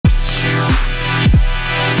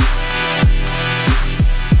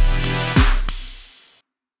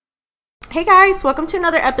Hey guys, welcome to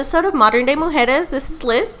another episode of Modern Day Mujeres. This is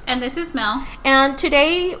Liz. And this is Mel. And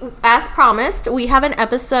today, as promised, we have an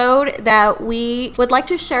episode that we would like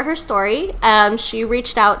to share her story. She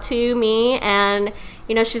reached out to me and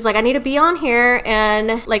she's like, I need to be on here.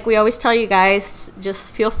 And like we always tell you guys,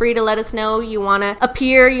 just feel free to let us know you want to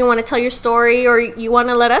appear, you want to tell your story, or you want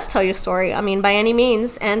to let us tell your story. I mean, by any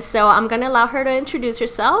means. And so I'm going to allow her to introduce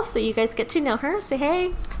herself so you guys get to know her. Say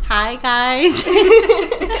hey. Hi, guys.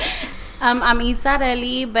 I'm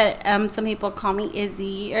Isareli, but some people call me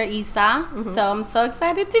Izzy or Isa. Mm-hmm. So I'm so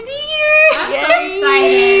excited to be here. I'm so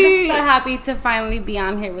excited. So happy to finally be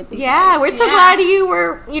on here with you. Yeah, we're so glad you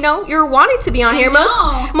were, you're wanting to be on here.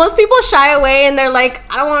 Most people shy away and they're like,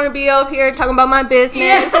 I don't want to be up here talking about my business.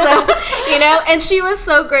 Yeah. So, and she was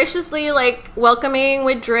so graciously like welcoming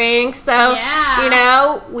with drinks. So,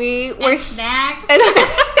 we were snacks. And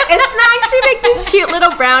snacks, she make these cute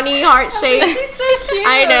little brownie heart shapes. She's so cute.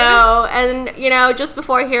 I know. And, just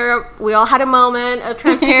before here, we all had a moment of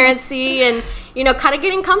transparency and, kind of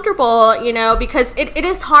getting comfortable, because it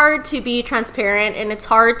is hard to be transparent and it's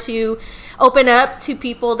hard to open up to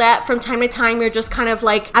people that from time to time you're just kind of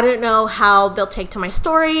like, I don't know how they'll take to my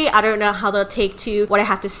story. I don't know how they'll take to what I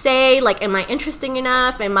have to say. Like, am I interesting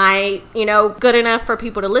enough? Am I, good enough for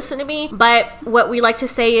people to listen to me? But what we like to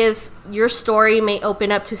say is your story may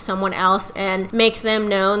open up to someone else and make them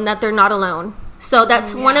known that they're not alone. So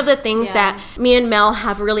that's one of the things that me and Mel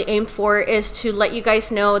have really aimed for, is to let you guys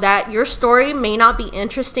know that your story may not be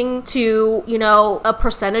interesting to, a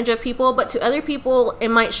percentage of people, but to other people, it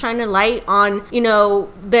might shine a light on,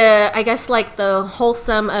 the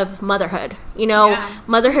wholesome of motherhood.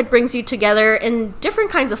 Motherhood brings you together in different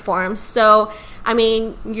kinds of forms. So, I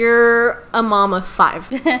mean, you're a mom of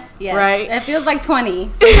 5. Yes. Right? It feels like 20.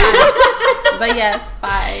 But yes,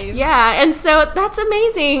 5. Yeah, and so that's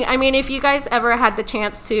amazing. I mean, if you guys ever had the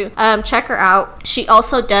chance to check her out, she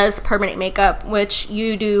also does permanent makeup, which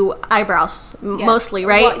you do eyebrows mostly,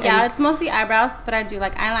 right? Well, yeah, it's mostly eyebrows, but I do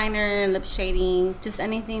like eyeliner and lip shading, just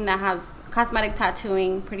anything that has cosmetic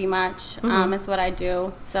tattooing, pretty much. Is what I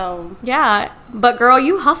do. So yeah, but girl,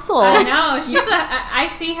 you hustle. I know. I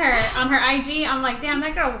see her on her IG. I'm like, damn,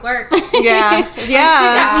 that girl works. Yeah. She's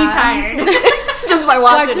got me tired. Just by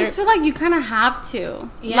watching I just feel like you kind of have to.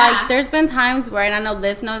 Yeah. Like, there's been times where, and I know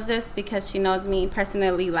Liz knows this because she knows me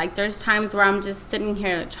personally, like, there's times where I'm just sitting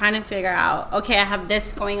here trying to figure out, okay, I have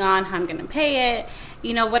this going on, how I'm going to pay it.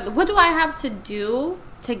 What do I have to do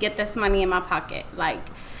to get this money in my pocket? Like,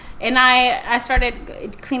 and I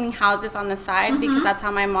started cleaning houses on the side because that's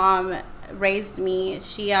how my mom raised me.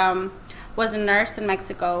 She was a nurse in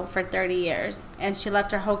Mexico for 30 years, and she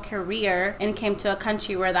left her whole career and came to a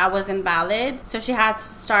country where that wasn't valid. So she had to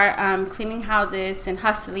start cleaning houses and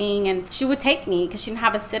hustling, and she would take me because she didn't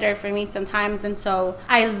have a sitter for me sometimes. And so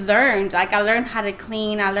I learned how to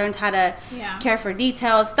clean. I learned how to care for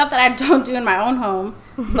details, stuff that I don't do in my own home.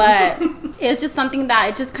 But it's just something that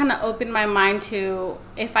it just kind of opened my mind to,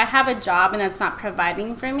 if I have a job and that's not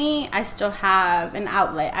providing for me, I still have an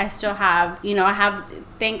outlet. I still have,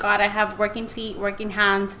 thank God I have working feet, working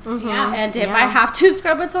hands. Yeah. And if I have to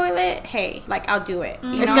scrub a toilet, hey, like, I'll do it.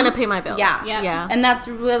 It's going to pay my bills. Yeah. And that's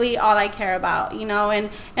really all I care about,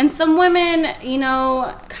 and some women,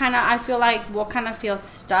 I feel like will kind of feel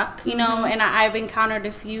stuck, and I've encountered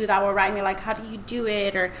a few that will write me like, how do you do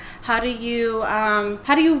it? Or how do you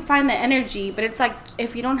find the energy? But it's like,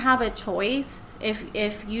 if you don't have a choice,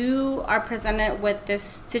 if you are presented with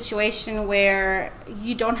this situation where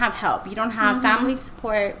you don't have help, you don't have family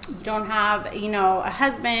support, you don't have, a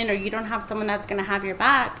husband, or you don't have someone that's going to have your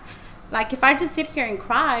back, like, if I just sit here and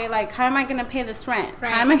cry, like, how am I going to pay this rent?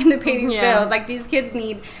 Right. How am I going to pay these bills? Like, these kids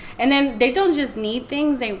need, and then they don't just need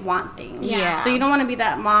things, they want things. Yeah. So you don't want to be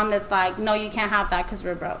that mom that's like, no, you can't have that because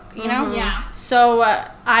we're broke, Yeah. So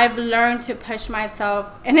I've learned to push myself,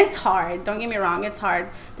 and it's hard. Don't get me wrong, it's hard.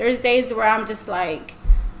 There's days where I'm just like,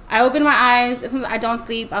 I open my eyes, I don't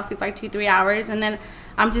sleep. I'll sleep like 2-3 hours, and then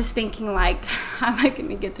I'm just thinking like, how am I going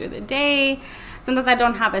to get through the day? Sometimes I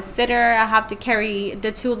don't have a sitter. I have to carry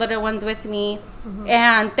the 2 little ones with me.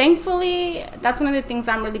 And thankfully, that's one of the things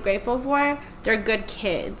I'm really grateful for. They're good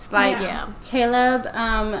kids. Like, Caleb,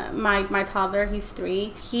 my toddler, he's 3.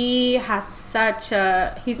 He has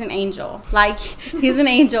he's an angel. Like, he's an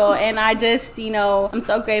angel. And I just, I'm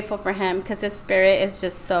so grateful for him because his spirit is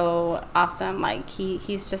just so awesome. Like,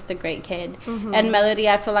 he's just a great kid. And Melody,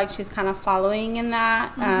 I feel like she's kind of following in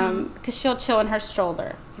that because she'll chill in her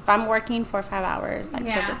stroller. if I'm working 4 or 5 hours, like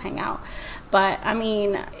she'll Yeah. just hang out. But I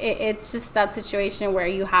mean, it's just that situation where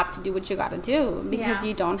you have to do what you got to do because Yeah.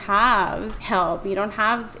 you don't have help, you don't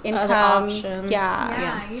have income. options.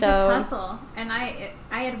 Yeah, you So- just hustle, and I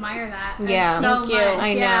admire that. Yeah. so Thank you. much.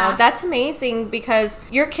 I know. Yeah. That's amazing because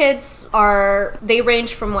your kids they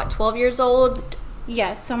range from what, 12 years old?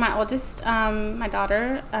 Yes, so my oldest, my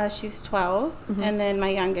daughter, she's 12, and then my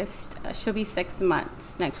youngest, she'll be 6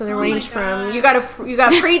 months next So they week. range from God. you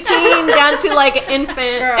got preteen down to like infant.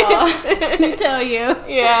 Girl, let me tell you.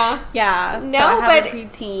 Yeah. Yeah. No, so I have but a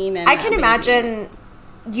preteen and I a can baby. imagine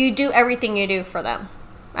you do everything you do for them.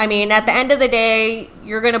 I mean, at the end of the day,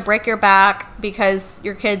 you're going to break your back because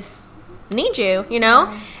your kids need you, you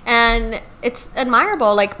know? And it's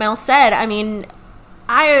admirable, like Mel said. I mean,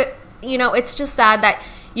 it's just sad that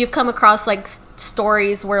you've come across like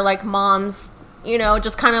stories where like moms,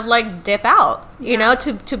 just kind of like dip out,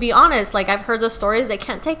 to be honest. Like I've heard the stories, they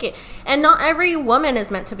can't take it. And not every woman is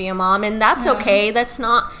meant to be a mom, and that's okay. That's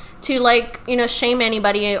not to like, shame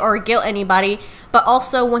anybody or guilt anybody. But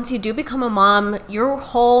also, once you do become a mom, your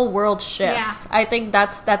whole world shifts. Yeah. I think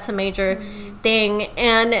that's a major thing,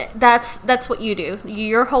 and that's what you do.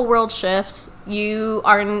 Your whole world shifts. You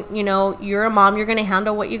are, you're a mom. You're gonna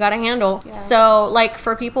handle what you gotta handle. Yeah. So, like,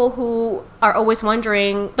 for people who are always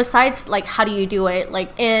wondering, besides like how do you do it,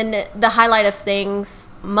 like in the highlight of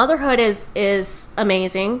things, motherhood is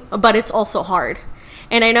amazing, but it's also hard.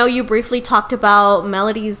 And I know you briefly talked about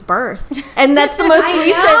Melody's birth, and that's the most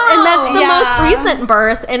most recent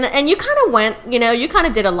birth. And you kind of went, you kind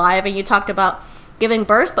of did a live, and you talked about giving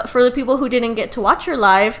birth. But for the people who didn't get to watch your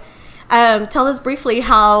live, tell us briefly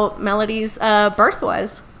how Melody's birth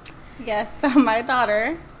was. Yes, so my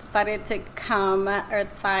daughter decided to come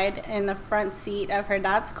earthside in the front seat of her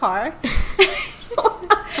dad's car.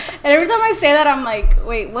 And every time I say that, I'm like,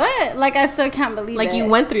 wait, what? Like, I still can't believe it. Like, you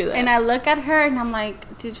went through that. And I look at her and I'm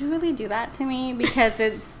like, did you really do that to me? Because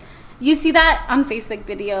you see that on Facebook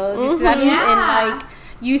videos. You see that Yeah. in like,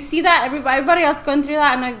 you see that everybody else going through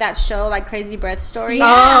that. And like that show, like Crazy Birth Story.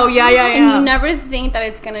 Oh, yeah. And you never think that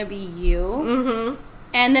it's going to be you. Mm-hmm.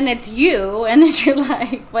 And then it's you. And then you're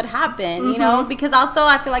like, what happened? You know? Because also,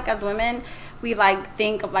 I feel like as women, we like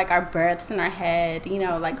think of like our births in our head,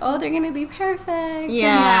 like, oh, they're gonna be perfect,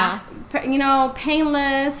 Yeah. and,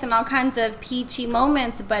 painless and all kinds of peachy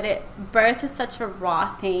moments. But birth is such a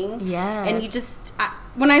raw thing. Yes. And you just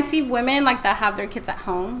when I see women like that have their kids at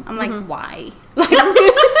home, I'm like, why? Like,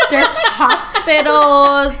 there's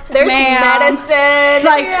hospitals, There's medicine,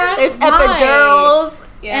 like there's why? epidurals.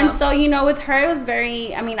 Yeah. And so, with her, it was very,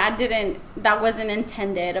 that wasn't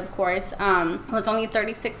intended, of course. I was only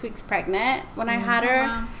 36 weeks pregnant when I had her.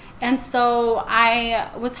 Wow. And so I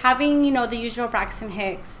was having, the usual Braxton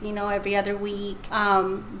Hicks, every other week.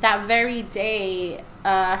 That very day,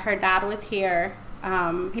 her dad was here.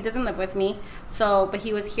 He doesn't live with me. But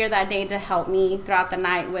he was here that day to help me throughout the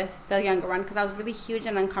night with the younger one because I was really huge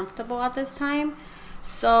and uncomfortable at this time.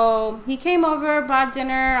 So he came over, brought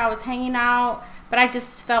dinner. I was hanging out. But I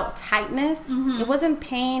just felt tightness. It wasn't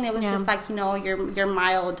pain. It was just like, your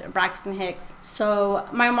mild Braxton Hicks. So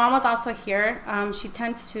my mom was also here. She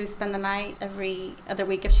tends to spend the night every other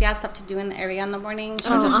week. If she has stuff to do in the area in the morning,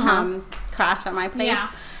 she'll just come crash at my place.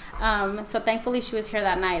 Yeah. So thankfully she was here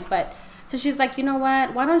that night. But so she's like, you know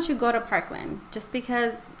what? Why don't you go to Parkland? Just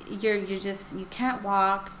because you can't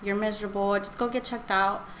walk. You're miserable. Just go get checked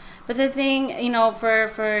out. But the thing,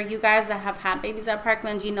 for you guys that have had babies at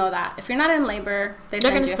Parkland, you know that if you're not in labor, they're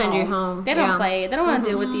going to send you home. They don't play. They don't want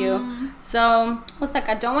to deal with you. So I was like,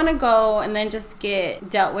 I don't want to go and then just get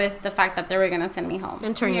dealt with the fact that they were going to send me home.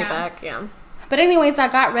 And turn your Yeah. back, yeah. But anyways, I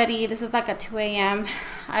got ready. This was like at 2 a.m.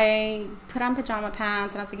 I put on pajama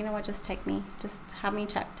pants and I was like, you know what, just take me. Just have me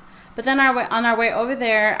checked. But then on our way over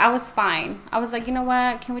there, I was fine. I was like, you know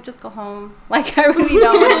what? Can we just go home? Like, I really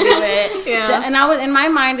don't want to do it. Yeah. And I was in my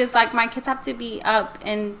mind is like, my kids have to be up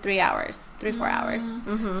in 4 hours.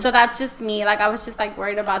 So that's just me. Like, I was just like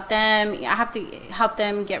worried about them. I have to help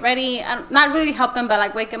them get ready. Not really help them, but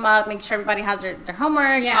like wake them up, make sure everybody has their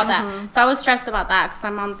homework, all that. So I was stressed about that because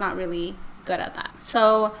my mom's not really good at that.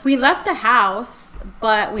 So we left the house,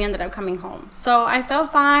 but we ended up coming home. So I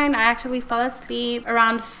felt fine. I actually fell asleep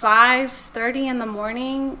around 5:30 in the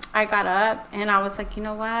morning. I got up and I was like, you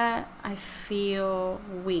know what? I feel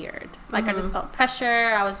weird. Like I just felt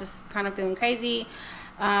pressure. I was just kind of feeling crazy.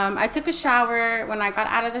 I took a shower. When I got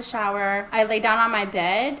out of the shower, I lay down on my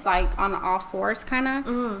bed, like on all fours kind of,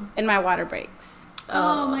 and my water breaks.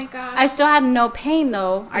 Oh my God. I still had no pain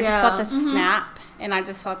though. I just Yeah. felt the snap and I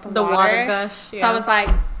just felt the The water water gush, So yeah. I was like,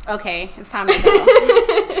 okay, it's time to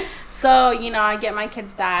go. So, you know, I get my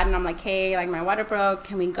kid's dad and I'm like, hey, like my water broke.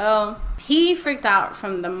 Can we go? He freaked out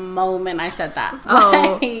from the moment I said that.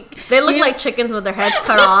 Oh, Like, they look like chickens with their heads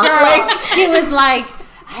cut off. girl, Like, he was like,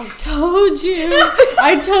 I told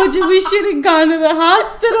you we should have gone to the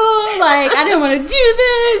hospital. Like, I didn't want to do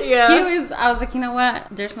this. Yeah. I was like, you know what?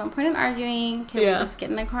 There's no point in arguing. Can we just get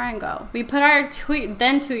in the car and go? We put our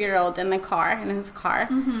then 2-year-old in his car.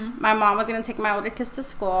 My mom was going to take my older kids to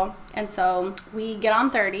school. And so we get on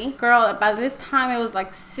 30. Girl, by this time it was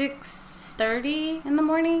like 6:30 in the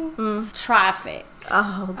morning. Traffic.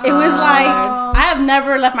 oh, It was like, I have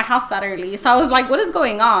never left my house that early. So I was like, what is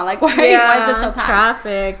going on? Like, why is it so packed?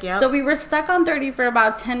 Traffic, yeah. So we were stuck on 30 for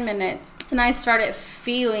about 10 minutes. And I started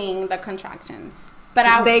feeling the contractions.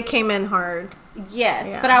 But they came in hard. Yes,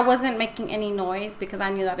 Yeah. but I wasn't making any noise because I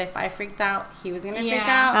knew that if I freaked out, he was going to freak Yeah.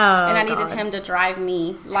 out. Oh, and I needed God. him to drive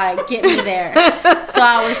me, like, get me there. So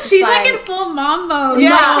I was just She's like in full mom mode.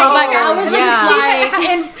 Yeah, No, like, I was Yeah. She's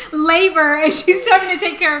in labor and she's having to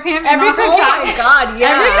take care of him. Every and Oh contraction- my God,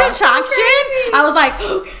 yeah. every contraction, I was like,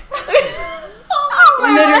 Oh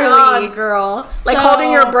my literally. God, girl. Like So-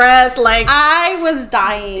 holding your breath, like. I was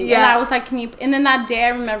dying. Yeah. And I was like, can you... And then that day, I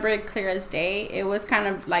remember it clear as day. It was kind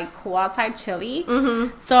of like cool outside, chilly.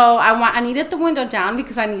 Mm-hmm. So I needed the window down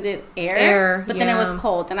because I needed air. But then it was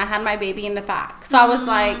cold. And I had my baby in the back. So I was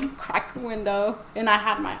like, crack the window. And I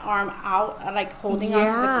had my arm out, like holding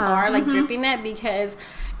onto the Yeah. car, like gripping it because...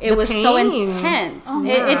 It The was so pain. intense. Oh my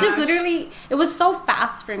It just gosh. literally, it was so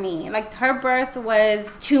fast for me. Like, her birth was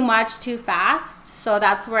too much, too fast. So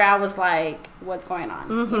that's where I was like, what's going on?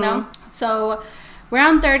 You know? So we're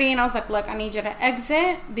on 30 and I was like, look, I need you to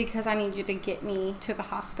exit because I need you to get me to the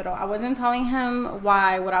hospital. I wasn't telling him what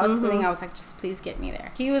I was feeling. I was like, just please get me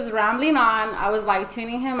there. He was rambling on. I was like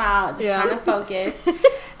tuning him out, just trying to focus.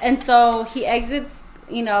 And so he exits,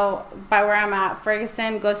 you know, by where I'm at.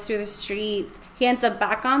 Ferguson goes through the streets. He ends up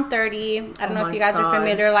back on 30. I don't know if my you guys are God.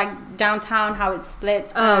 familiar, like downtown, how it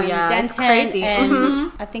splits. Oh, yeah, Denton it's crazy.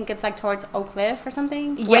 And I think it's like towards Oak Cliff or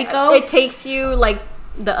something. Yeah, Waco. it takes you like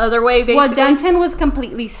the other way, basically. Well, Denton was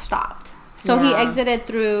completely stopped. So he Yeah. exited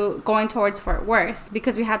through going towards Fort Worth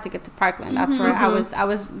because we had to get to Parkland. That's where I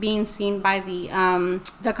was being seen by the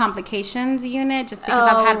complications unit just because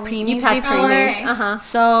I've had preemies You've had before. preemies. Okay.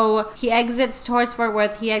 So he exits towards Fort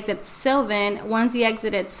Worth. He exits Sylvan. Once he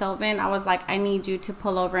exited Sylvan, I was like, I need you to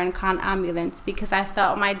pull over and call an ambulance because I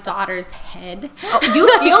felt my daughter's head. Oh,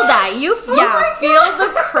 you feel that. You feel, Yeah. feel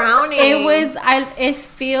the crowning. It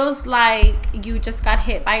feels like you just got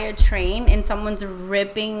hit by a train and someone's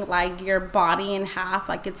ripping like your body in half.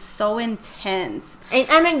 Like, it's so intense.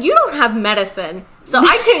 And then you don't have medicine. So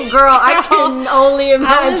I can only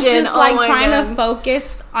imagine. I was just Oh like my trying God. to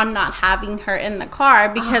focus on not having her in the car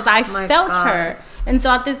because I my felt God. her. And so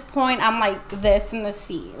at this point, I'm like this in the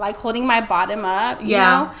seat, like holding my bottom up, you Yeah.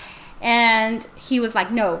 know? And he was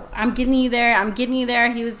like, no, I'm getting you there. I'm getting you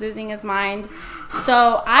there. He was losing his mind.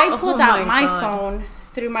 So I pulled out my my God. phone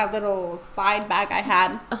through my little side bag I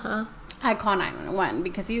had. I called 911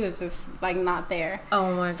 because he was just like not there.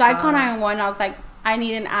 Oh my So I God. called 911. I was like, I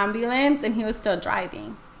need an ambulance, and he was still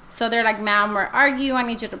driving. So they're like, ma'am, we're arguing. I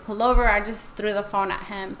need you to pull over. I just threw the phone at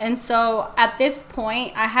him. And so at this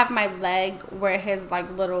point, I have my leg where his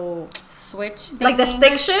like little switch Like the thingy-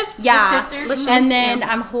 stick shift? Yeah. shifter? The shift, And then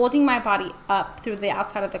yeah. I'm holding my body up through the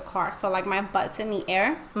outside of the car. So like my butt's in the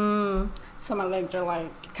air. So my legs are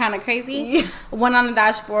like kind of crazy. One on the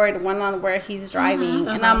dashboard, one on where he's driving.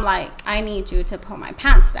 And I'm like, I need you to pull my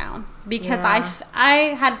pants down. Because Yeah. I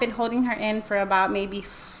had been holding her in for about maybe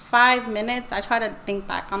 5 minutes. I try to think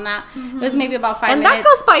back on that. It was maybe about 5 And minutes. that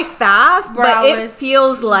goes by fast, where but I it was-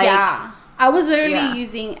 feels like. Yeah. I was literally Yeah.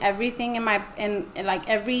 using everything in like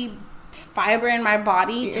every fiber in my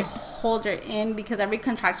body to hold her in because every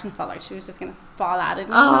contraction felt like she was just gonna fall out of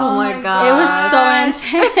me. Oh my my God. It was so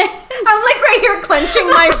intense. I'm like right here clenching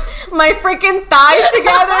my freaking thighs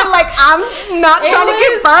together, like I'm not trying to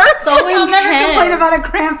give birth. So I'll never complain intense. about a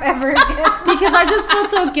cramp ever again. Because I just felt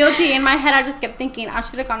so guilty in my head. I just kept thinking I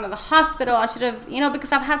should have gone to the hospital. I should have,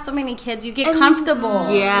 because I've had so many kids. You get comfortable.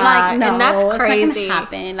 Yeah, like no, and that's it's crazy. not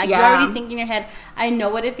gonna happen. Like Yeah. you're already thinking in your head. I know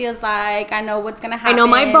what it feels like. I know what's gonna I happen. know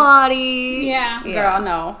my body. Yeah. Girl,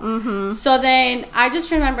 no. Mm-hmm. So then I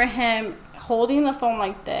just remember him holding the phone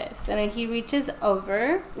like this, and then he reaches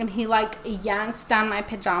over and he like yanks down my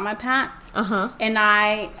pajama pants, and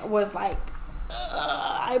I was like,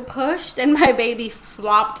 I pushed, and my baby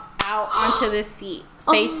flopped out onto the seat,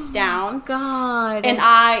 face down. God.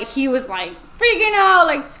 And he was like freaking out,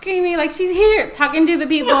 like screaming, like she's here, talking to the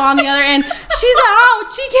people on the other end. She's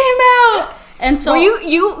out. She came out. And so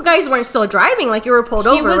you guys weren't still driving, like you were pulled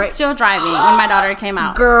he over, was right? still driving when my daughter came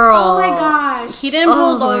out. Girl. Oh my gosh. He didn't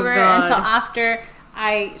pull my over God. until after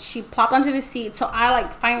she plopped onto the seat. So I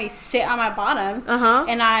like finally sit on my bottom,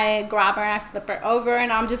 and I grab her and I flip her over,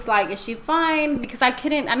 and I'm just like, is she fine? Because I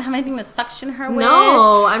didn't have anything to suction her with.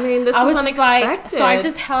 No, I mean, this I was was just unexpected. like, so I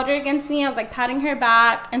just held her against me. I was like patting her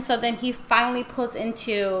back, and so then he finally pulls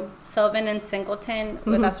into Sylvan and Singleton.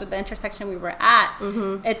 That's where the intersection we were at.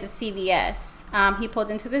 It's a CVS. He pulled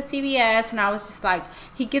into the CVS, and I was just like,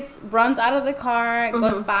 runs out of the car,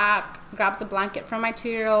 goes back, grabs a blanket from my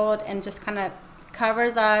 2-year-old, and just kind of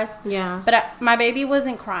covers us. Yeah. But my baby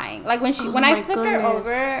wasn't crying. Like when I my flipped her goodness.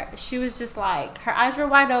 over, she was just like, her eyes were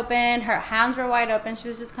wide open, her hands were wide open. She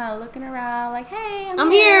was just kind of looking around like, hey,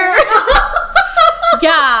 I'm here.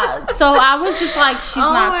 Yeah. So I was just like, she's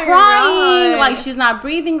not my crying. God. Like she's not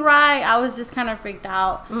breathing right. I was just kind of freaked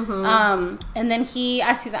out. And then I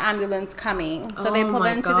see the ambulance coming. So they Oh pulled my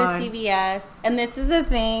her into God. the CVS. And this is the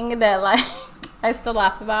thing that like I still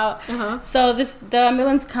laugh about. So the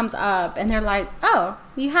ambulance comes up and they're like, oh,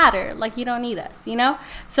 you had her, like you don't need us, you know.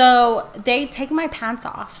 So they take my pants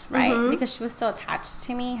off, right? Because she was still attached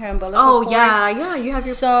to me, her umbilical cord. yeah, you have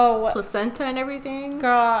your So placenta and everything.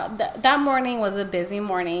 girl, that morning was a busy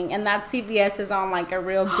morning, and that CVS is on like a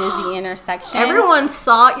real busy intersection. Everyone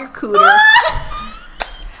saw your cooter.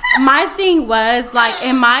 My thing was like,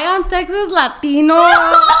 am I on Texas Latino?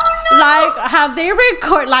 Like, have they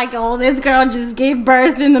record like, oh, this girl just gave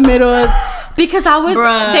birth in the middle of? Because I was,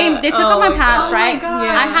 Bruh. they took off my my pants, God. right? Oh my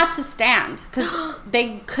gosh. I had to stand because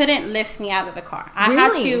they couldn't lift me out of the car. I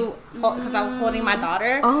had Really? to, because I was holding my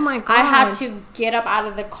daughter. Oh my I had God. to get up out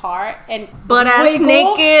of the car and Butt ass wiggle,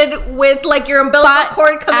 naked with like your umbilical butt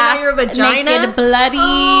cord coming out ass of your vagina. naked, bloody,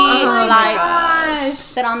 my like gosh.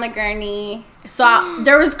 sit on the gurney. So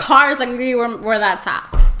there was cars like where that's at.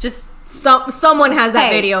 Just Someone has that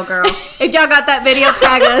Hey. video, girl. If y'all got that video,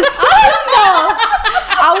 tag us.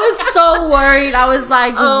 I was so worried. I was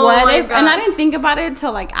like, Oh what my if? God. And I didn't think about it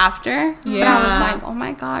until like after. But I Yeah. was like, oh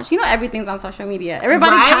my gosh. You know, everything's on social media.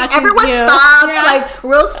 Everybody Right? catches Everyone you. stops, Yeah. like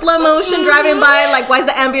real slow motion driving by. Like, why is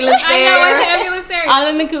the ambulance I there? know, where's the ambulance there? All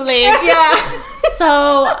in the Kool-Aid. Yeah.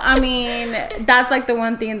 So, I mean, that's like the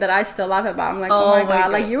one thing that I still laugh about. I'm like, oh, my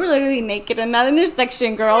God. Like, you were literally naked in that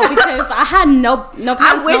intersection, girl, because I had no pants,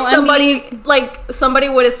 I wish no undies. somebody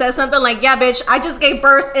would have said something like, "Yeah, bitch, I just gave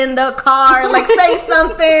birth in the car." Like, say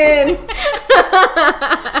something.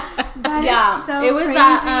 That is Yeah, so it was crazy.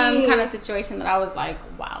 that kind of situation that I was like,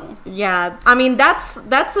 wow. Yeah, I mean that's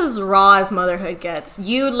as raw as motherhood gets.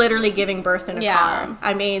 You literally giving birth in a Yeah. car.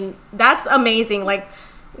 I mean, that's amazing. Like,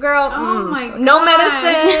 girl, Oh my no God.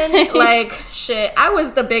 medicine. Like, shit. I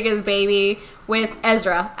was the biggest baby with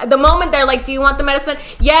Ezra. The moment they're like, "Do you want the medicine?"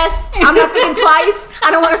 Yes. I'm not thinking twice. I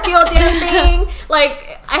don't want to feel a damn thing.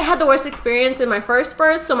 Like, I had the worst experience in my first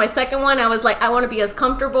birth, so my second one, I was like, I want to be as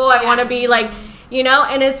comfortable. I want to be like, you know,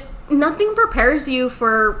 and it's nothing prepares you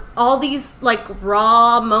for all these like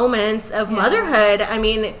raw moments of motherhood. I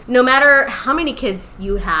mean, no matter how many kids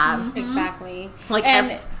you have. Exactly. Like,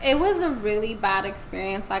 and it was a really bad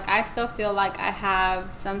experience. Like, I still feel like I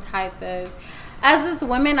have some type of, as this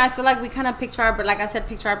women, I feel like we kind of picture our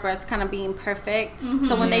births kind of being perfect.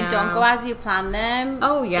 So when they Yeah. don't go as you plan them,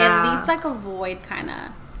 Oh, yeah. it leaves like a void kind of.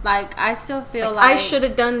 Like, I still feel I should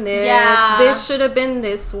have done this. Yeah. This should have been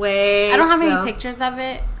this way. I don't have So- any pictures of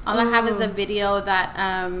it. All I have is a video that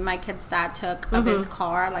my kid's dad took of his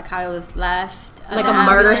car, like how it was left. Like the a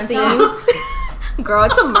murder ambulance. scene. Girl,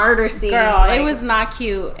 it's a murder scene. Girl, Like, it was not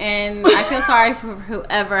cute, and I feel sorry for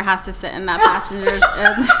whoever has to sit in that passenger.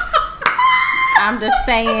 I'm just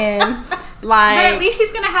saying, But like, at least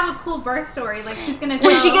she's gonna have a cool birth story. Like she's gonna.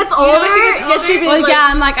 when tell- she gets You know, older, when she gets yeah, she be well, like, yeah,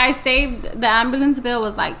 and like I saved the ambulance bill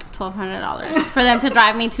was like $1,200 for them to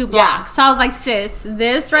drive me 2 blocks. So I was like, sis,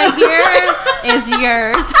 this right here is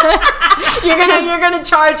yours. you're gonna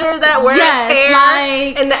charge her that wear Yes, and tear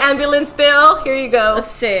like- and the ambulance bill. Here you go.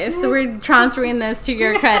 Sis, we're transferring this to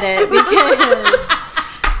your credit because,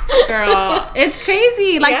 girl, it's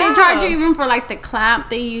crazy. Like, Yeah. they charge you even for like the clamp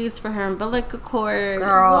they use for her umbilical cord,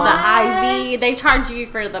 Girl. the IV. They charge you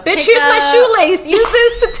for the Bitch, here's my pickup. shoelace. Use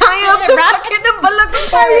this to tie up the Right. fucking umbilical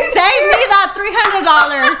cord. Save me that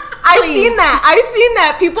 $300. I've please. seen that. I've seen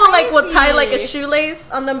that. People like will tie like a shoelace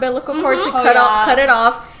on the umbilical cord to Oh, cut yeah. cut it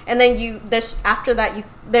off, and then after that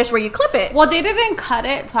there's where you clip it. Well, they didn't cut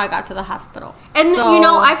it till I got to the hospital. And So- you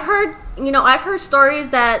know, I've heard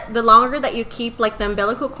stories that the longer that you keep like the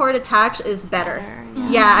umbilical cord attached is better.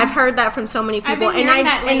 Yeah, I've heard that from so many people, been and hearing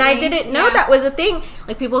that I lately. didn't know Yeah. that was a thing.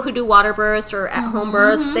 Like people who do water births or at home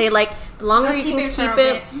births, they like the longer They'll you keep can it for keep a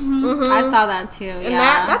it, bit. I saw that too. And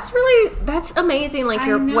that's amazing. Like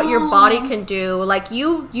what your body can do. Like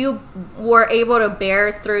you were able to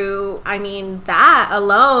bear through. I mean, that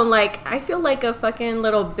alone. Like I feel like a fucking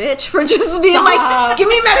little bitch for just being like, give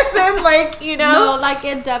me medicine. Like No, like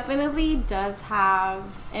it definitely does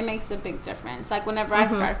have. It makes a big difference. Like whenever I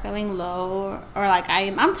start feeling low or like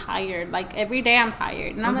I'm tired. Like every day I'm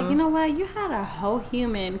tired, and I'm like, you know what? You had a whole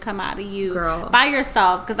human come out of you, girl, by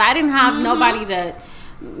yourself, because I didn't have nobody to.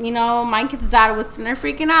 My kid's dad was sitting there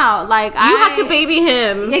freaking out. Like you had to baby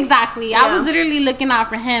him. Exactly. Yeah. I was literally looking out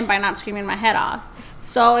for him by not screaming my head off.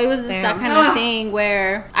 So it was just that kind of thing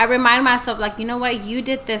where I remind myself, like, you know what, you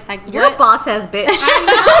did this. Like, you're a boss ass bitch. I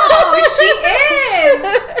know, she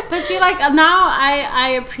is. But see, like now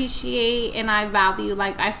I appreciate and I value.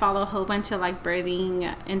 Like I follow a whole bunch of like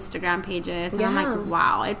birthing Instagram pages, and I'm like,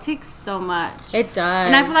 wow, it takes so much. It does.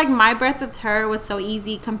 And I feel like my birth with her was so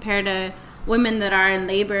easy compared to women that are in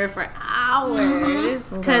labor for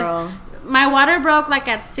hours. Because my water broke like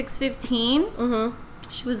at 6:15.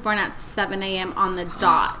 She was born at 7 a.m. on the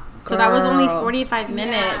dot. So that was only 45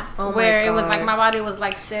 minutes where it was like my body was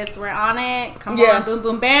like, sis, we're on it. Come on, boom,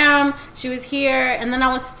 boom, bam. She was here. And then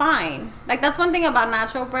I was fine. Like that's one thing about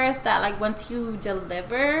natural birth, that like once you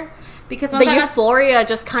deliver, because the euphoria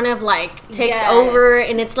just kind of like takes over,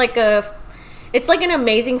 and it's like an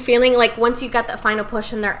amazing feeling. Like once you got that final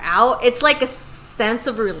push and they're out, it's like a sense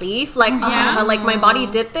of relief. Like, like my body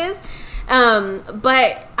did this.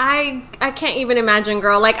 But I can't even imagine,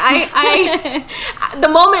 girl. Like I the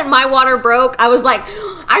moment my water broke, I was like,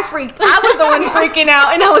 I was the one freaking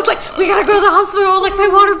out, and I was like, we gotta go to the hospital. Like my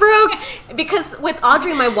water broke, because with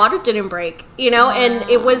Audrey, my water didn't break, and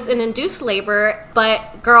it was an induced labor.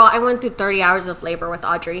 But girl, I went through 30 hours of labor with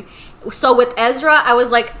Audrey. So with Ezra, I was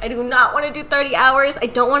like, I do not want to do 30 hours. I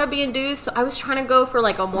don't want to be induced. So I was trying to go for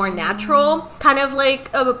like a more natural kind of like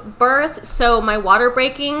a birth. So my water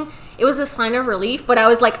breaking, it was a sign of relief, but I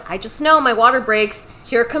was like, I just know my water breaks.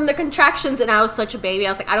 Here come the contractions, and I was such a baby. I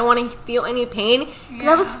was like, I don't want to feel any pain, because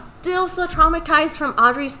I was still so traumatized from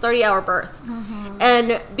Audrey's 30-hour birth.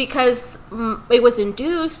 And because it was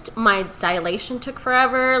induced, my dilation took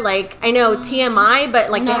forever. Like, I know TMI,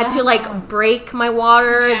 but like they had to like break my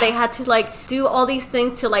water. They had to like do all these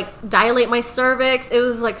things to like dilate my cervix. It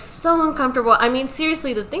was like so uncomfortable. I mean,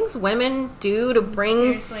 seriously, the things women do to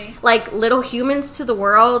bring like little humans to the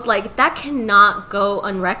world, like that cannot go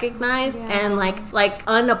unrecognized and like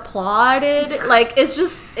unapplauded. Like it's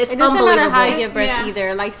it doesn't matter how you give birth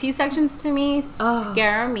either. Like C-sections to me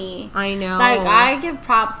scare me. I know. Like I give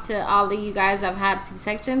props to all of you guys that have had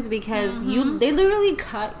C-sections, because they literally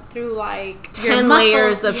cut through like 10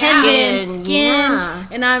 layers of skin.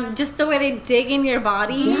 And I'm just the way they dig in your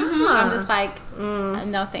body. I'm just like,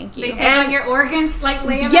 no, thank you. They take out your organs, like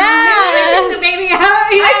lay them Yes. take the baby out.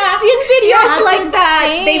 I've seen videos like that.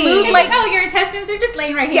 insane. They move It's like, oh, your intestines are just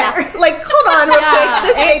laying right here. like hold on real quick.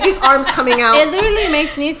 This baby's arm's coming out. It literally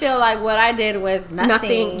makes me feel like what I did was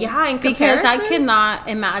nothing. In because I comparison? could not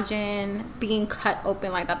imagine being cut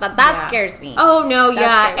open like that. That scares me. Oh no,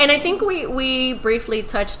 That and I think we briefly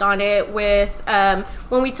touched on it with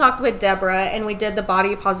when we talked with Deborah and we did the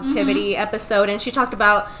body positivity episode, and she talked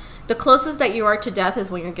about the closest that you are to death is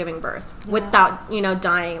when you're giving birth without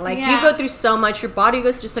dying. Like you go through so much, your body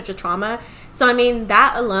goes through such a trauma. So I mean,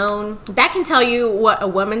 that alone, that can tell you what a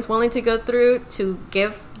woman's willing to go through to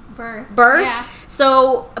give birth. Yeah.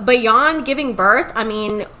 So beyond giving birth, I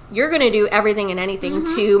mean, you're going to do everything and anything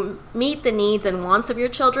to meet the needs and wants of your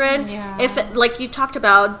children. If like you talked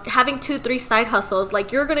about having 2-3 side hustles,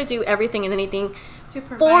 like you're going to do everything and anything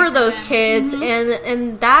for those kids.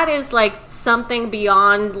 And that is like something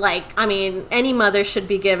beyond, like, I mean, any mother should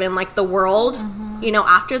be given like the world,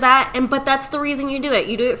 after that. But that's the reason you do it.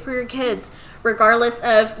 You do it for your kids, regardless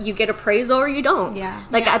of you get appraisal or you don't.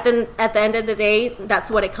 At the end of the day, that's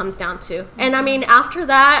what it comes down to. And I mean, after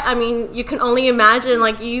that, I mean, you can only imagine,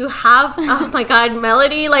 like, you have oh my god,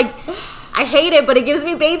 Melody, like, I hate it, but it gives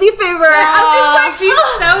me baby fever. I'm just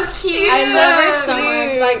like, she's so cute. I love her so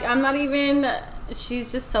much. Like, I'm not even,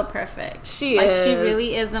 she's just so perfect. She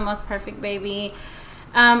really is the most perfect baby.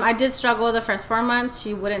 I did struggle the first 4 months.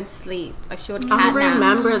 She wouldn't sleep. Like, she would catnap. I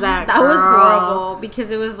remember that. That was horrible,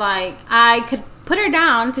 because it was like, I could put her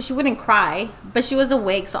down because she wouldn't cry, but she was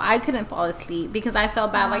awake, so I couldn't fall asleep because I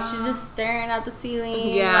felt bad. Like, she's just staring at the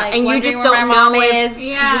ceiling. Like, and you just don't know if...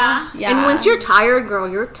 And once you're tired, girl,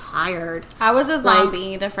 you're tired. I was a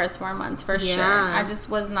zombie the first 4 months, for sure. I just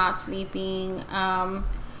was not sleeping.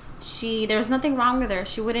 There was nothing wrong with her.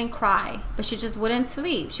 She wouldn't cry, but she just wouldn't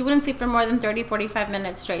sleep. She wouldn't sleep for more than 30-45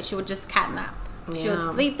 minutes straight. She would just catnap. She would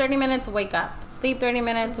Yeah. sleep 30 minutes, wake up. Sleep 30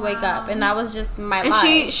 minutes, wake up. And that was just my And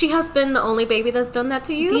life. she has been the only baby that's done that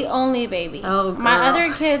to you? The only baby. Oh, My girl.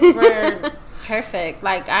 other kids were perfect.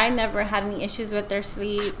 Like, I never had any issues with their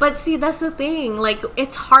sleep. But see, that's the thing. Like,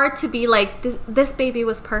 it's hard to be like, this baby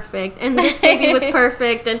was perfect, and this baby was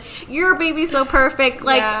perfect, and your baby's so perfect.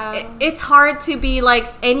 Like, Yeah. it's hard to be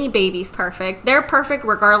like, any baby's perfect. They're perfect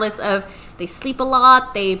regardless of, they sleep a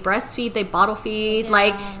lot, they breastfeed, they bottle feed, Yeah,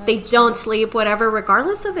 like, they don't sleep, whatever.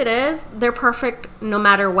 Regardless of it is, they're perfect no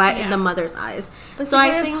matter what in Yeah. the mother's eyes. But So see, I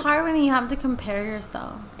but think it's hard when you have to compare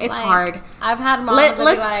yourself. It's Like, hard. I've had moms that be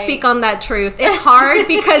let's like, speak on that truth. It's hard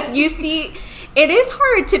because you see, it is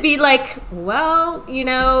hard to be like, well, you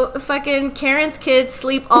know, fucking Karen's kids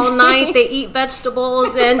sleep all night, they eat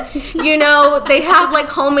vegetables, and, you know, they have like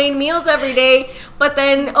homemade meals every day, but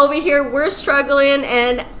then over here we're struggling,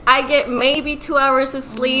 and I get maybe 2 hours of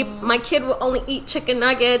sleep. My kid will only eat chicken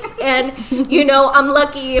nuggets, and, you know, I'm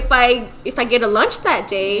lucky if I get a lunch that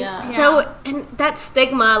day. Yeah. So, and that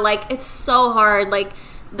stigma, like, it's so hard. Like,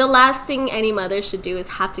 the last thing any mother should do is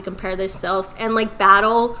have to compare themselves and like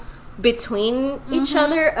battle between each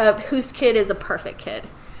other of whose kid is a perfect kid.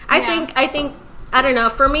 I think I don't know,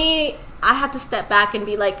 for me, I have to step back and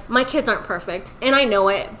be like, my kids aren't perfect, and I know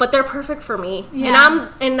it, but they're perfect for me. Yeah.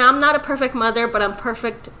 And I'm not a perfect mother, but I'm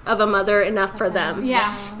perfect of a mother enough for them.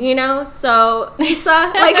 Yeah. You know, so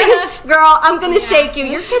Lisa, like, girl, I'm gonna shake you.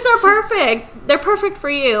 Your kids are perfect. They're perfect for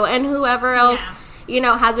you, and whoever else, Yeah. you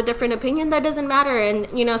know, has a different opinion, that doesn't matter. And,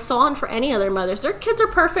 you know, so on for any other mothers. Their kids are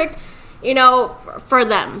perfect, you know, for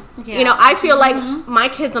them. Yeah. You know, I feel like my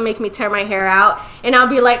kids will make me tear my hair out, and I'll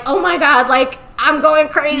be like, oh my God, like, I'm going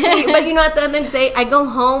crazy. But, you know, at the end of the day, I go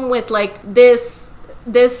home with like this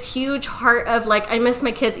huge heart of like, I miss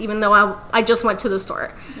my kids even though I just went to the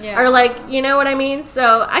store. Yeah. Or like, you know what I mean?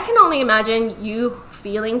 So I can only imagine you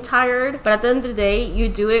feeling tired, but at the end of the day, you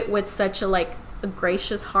do it with such a like a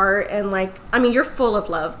gracious heart, and like, I mean, you're full of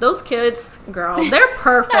love. Those kids, girl, they're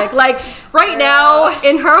perfect. Like, right now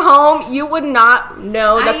in her home, you would not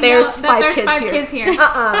know that there's five kids here.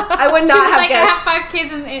 I would She not was have like, I guessed. have 5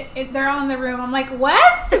 kids and they're all in the room. I'm like,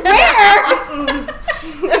 what? Where?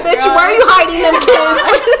 Bitch, where are you hiding them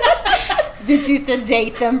kids? did you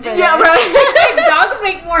sedate them for Yeah, this? right. Like, dogs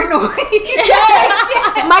make more noise.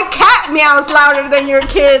 My cat meows louder than your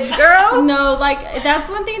kids, girl. No, like, that's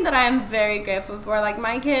one thing that I'm very grateful for. Like,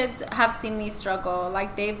 my kids have seen me struggle.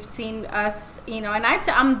 Like, they've seen us, you know, and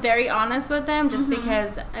I'm very honest with them just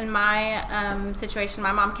because in my situation,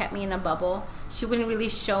 my mom kept me in a bubble. She wouldn't really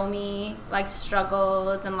show me, like,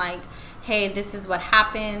 struggles and, like, hey, this is what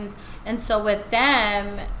happens. And so with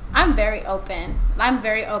them, I'm very open.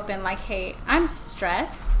 Like, hey, I'm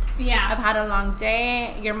stressed. Yeah. I've had a long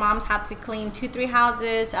day. Your mom's had to clean 2-3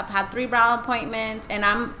 houses. I've had 3 brow appointments, and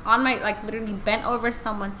I'm on my, like, literally bent over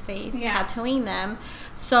someone's face, tattooing them.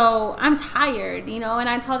 So I'm tired, you know, and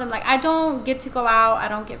I told them, like, I don't get to go out. I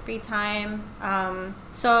don't get free time.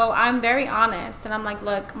 So I'm very honest, and I'm like,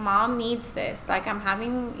 look, mom needs this. Like, I'm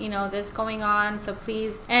having, you know, this going on, so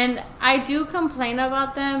please. And I do complain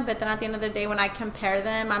about them, but then at the end of the day, when I compare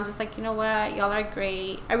them, I'm just like, you know what, y'all are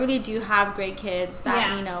great. I really do have great kids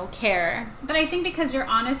that, you know, care. But I think because you're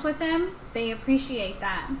honest with them, they appreciate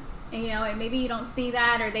that. And, you know, and maybe you don't see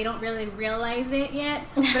that, or they don't really realize it yet.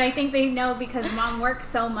 But I think they know because mom works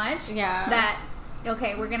so much that,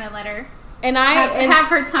 okay, we're going to let her have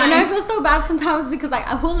her time. And I feel so bad sometimes because, like,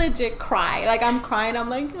 I will legit cry. Like, I'm crying. I'm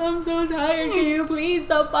like, I'm so tired. Can you please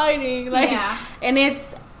stop fighting? Like, and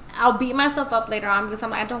I'll beat myself up later on because I'm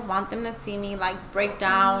like, I don't want them to see me, like, break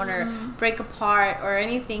down or break apart or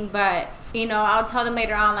anything. But, you know, I'll tell them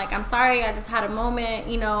later on, like, I'm sorry, I just had a moment,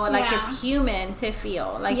 you know, like, it's human to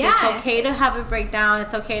feel. Like, it's okay to have a breakdown.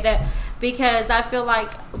 It's okay to, because I feel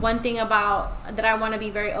like one thing about that I want to be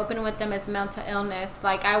very open with them is mental illness.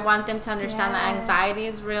 Like, I want them to understand that anxiety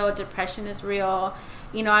is real, depression is real.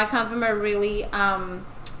 You know, I come from a really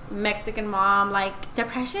Mexican mom, like,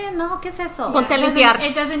 depression, no, ¿qué es eso? Ponte a limpiar.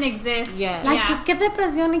 It doesn't exist. Like, ¿qué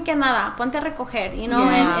depresión y qué nada? Ponte a recoger, you know,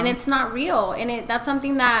 and it's not real. And that's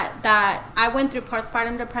something that I went through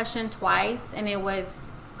postpartum depression twice, and it was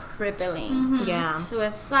crippling. Yeah.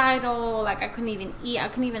 Suicidal, like, I couldn't even eat, I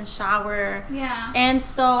couldn't even shower. Yeah. And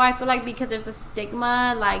so I feel like because there's a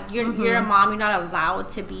stigma, like, you're a mom, you're not allowed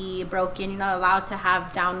to be broken, you're not allowed to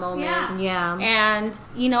have down moments. Yeah. And,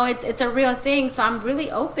 you know, it's a real thing. So I'm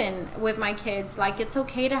really open with my kids. Like, it's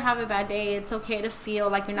okay to have a bad day. It's okay to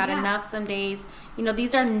feel like you're not enough some days. You know,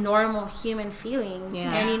 these are normal human feelings.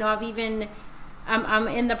 Yeah. And, you know, I've even I'm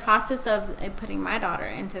in the process of putting my daughter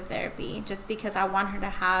into therapy just because I want her to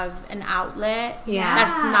have an outlet. Yeah.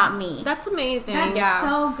 That's not me. That's amazing. That's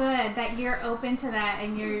so good that you're open to that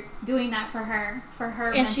and you're doing that for her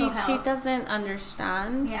and mental health. She doesn't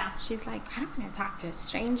understand. Yeah. She's like, I don't want to talk to a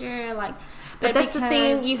stranger. Like, but that's the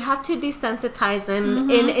thing, you have to desensitize them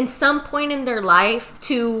in some point in their life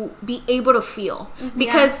to be able to feel.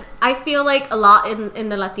 Because I feel like a lot in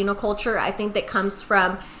the Latino culture, I think that comes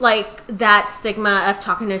from like that stigma of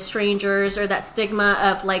talking to strangers, or that stigma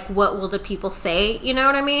of like, what will the people say? You know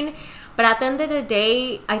what I mean? But at the end of the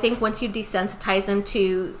day, I think once you desensitize them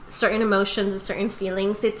to certain emotions and certain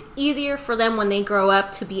feelings, it's easier for them when they grow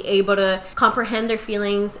up to be able to comprehend their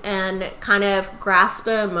feelings and kind of grasp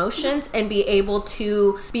the emotions and be able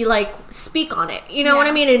to be like, speak on it. You know what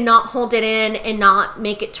I mean? And not hold it in and not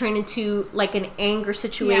make it turn into like an anger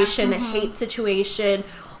situation, a hate situation,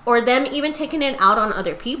 or them even taking it out on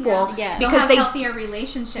other people. Because they have healthier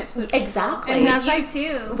relationships with exactly. And that's like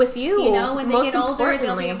too. With you. You know, when they get older,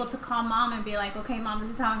 they'll be able to call mom and be like, okay, mom, this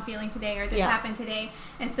is how I'm feeling today, or this happened today,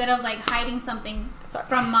 instead of like hiding something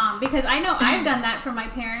from mom. Because I know I've done that for my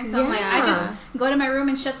parents. I'm like, I just go to my room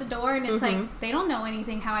and shut the door, and it's like, they don't know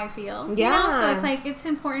anything how I feel. You know? So it's like, it's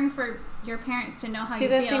important for your parents to know how you feel.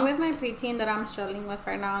 See, the thing with my preteen that I'm struggling with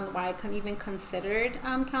right now, and why I couldn't even considered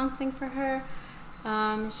counseling for her,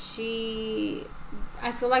 I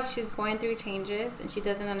feel like she's going through changes and she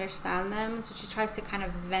doesn't understand them, so she tries to kind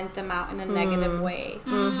of vent them out in a negative way.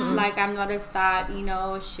 Like, I've noticed that, you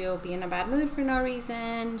know, she'll be in a bad mood for no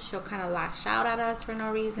reason, she'll kind of lash out at us for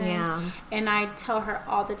no reason, and I tell her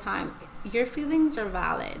all the time, your feelings are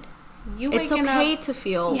valid. It's okay to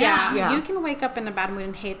feel. You can wake up in a bad mood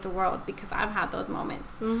and hate the world, because I've had those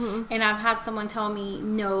moments. And I've had someone tell me,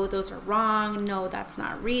 no, those are wrong. No, that's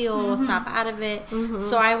not real. Snap out of it.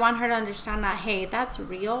 So I want her to understand that, hey, that's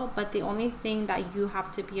real. But the only thing that you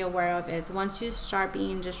have to be aware of is once you start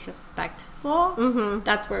being disrespectful,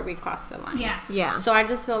 that's where we cross the line. So I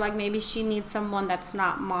just feel like maybe she needs someone that's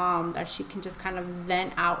not mom, that she can just kind of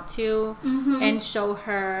vent out to and show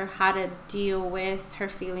her how to deal with her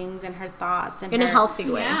feelings and her thoughts, and in a healthy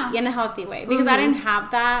way. In a healthy way, because I didn't have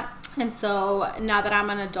that. And so now that I'm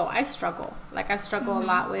an adult, I struggle. Like, I struggle a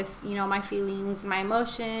lot with, you know, my feelings, my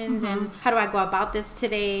emotions, and how do I go about this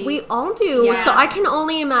today? We all do. So I can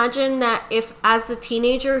only imagine that if, as a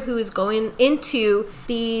teenager who is going into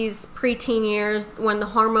these preteen years when the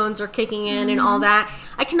hormones are kicking in and all that,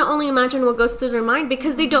 I can only imagine what goes through their mind,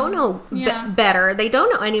 because they don't know better. They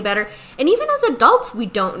don't know any better. And even as adults, we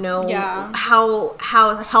don't know how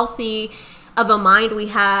healthy of a mind we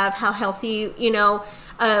have, how healthy, you know,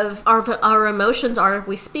 of our emotions are if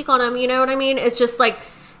we speak on them. You know what I mean? It's just like,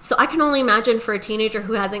 so I can only imagine for a teenager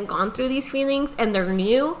who hasn't gone through these feelings and they're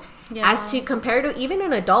new, as to compare to even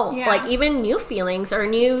an adult, like even new feelings or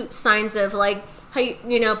new signs of like, how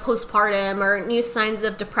you know, postpartum, or new signs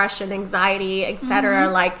of depression, anxiety, etc.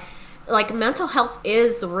 Like mental health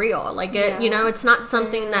is real. Like, it, you know, it's not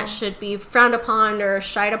something that should be frowned upon or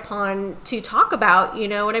shied upon to talk about, you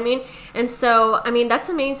know what I mean? And so, I mean, that's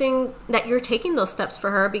amazing that you're taking those steps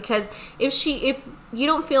for her, because if you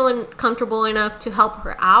don't feel comfortable enough to help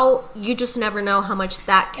her out, you just never know how much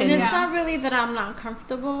that can. And it's not really that I'm not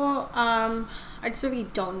comfortable. I just really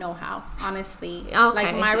don't know how, honestly.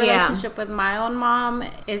 Like, my relationship with my own mom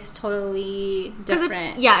is totally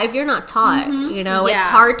different. If you're not taught, you know, it's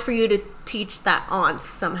hard for you to teach that on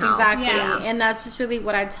somehow. Exactly. And that's just really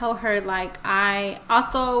what I tell her. Like, I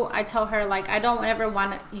tell her, like, I don't ever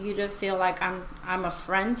want you to feel like I'm a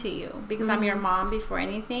friend to you, because I'm your mom before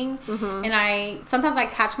anything. And sometimes I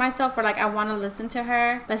catch myself where, like, I want to listen to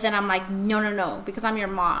her, but then I'm like, no, because I'm your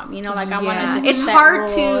mom, you know, like, I want to just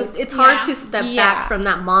it's hard to step back from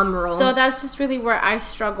that mom role. So that's just really where I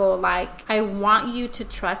struggle. Like, I want you to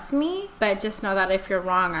trust me, but just know that if you're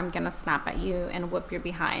wrong, I'm gonna snap at you and whip your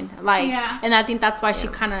behind. Like, and I think that's why she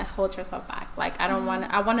kind of holds herself back. Like, I don't want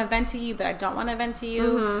to, I want to vent to you, but I don't want to vent to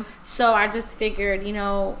you. So I just figured, you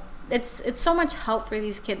know, it's so much help for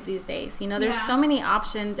these kids these days. You know, there's so many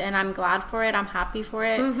options, and I'm glad for it. I'm happy for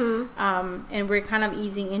it. And we're kind of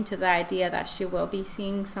easing into the idea that she will be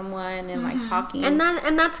seeing someone and like talking. And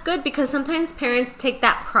that's good, because sometimes parents take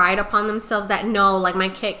that pride upon themselves that, no, like, my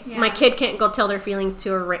kid can't go tell their feelings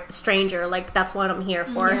to a stranger. Like, that's what I'm here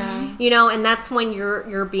for. You know, and that's when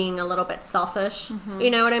you're being a little bit selfish. You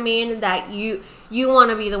know what I mean? That you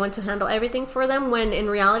want to be the one to handle everything for them, when in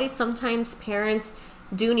reality sometimes parents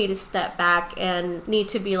do need to step back and need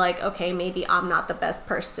to be like, okay, maybe I'm not the best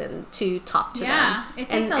person to talk to them. Yeah, it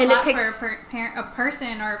takes a lot for a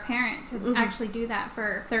person or a parent to actually do that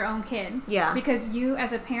for their own kid. Yeah. Because you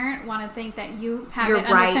as a parent want to think that you have it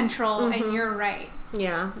under control and you're right.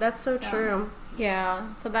 Yeah, that's so true.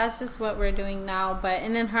 Yeah, so that's just what we're doing now. But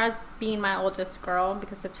and then her being my oldest girl,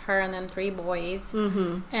 because it's her and then 3 boys,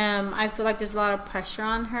 I feel like there's a lot of pressure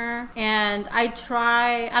on her, and I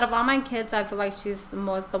try, out of all my kids, I feel like she's the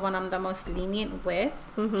one I'm the most lenient with,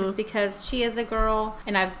 just because she is a girl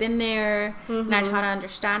and I've been there, and I try to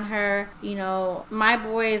understand her. You know, my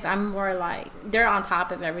boys, I'm more like, they're on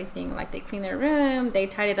top of everything. Like, they clean their room, they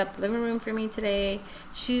tidied up the living room for me today.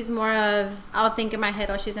 She's more of, I'll think in my head,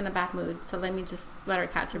 oh, she's in a bad mood, so let me just let her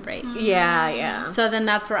catch a break. Yeah. So then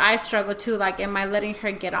that's where I struggle too. Like, am I letting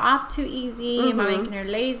her get off too easy? Am I making her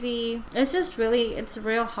lazy? It's just really, it's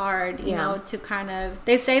real hard, you know, to kind of,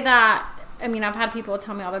 they say that, I mean, I've had people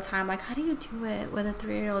tell me all the time, like, how do you do it with a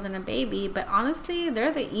 3-year-old and a baby? But honestly,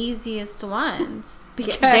 they're the easiest ones.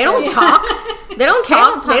 Because they don't talk. They don't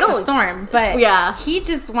talk. They don't Storm, but yeah, he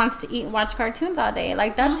just wants to eat and watch cartoons all day.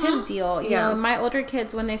 Like, that's his deal. You know, my older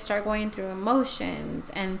kids, when they start going through emotions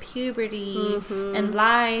and puberty and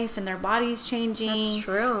life and their bodies changing, that's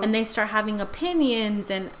true, and they start having opinions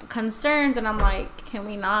and concerns, and I'm like, can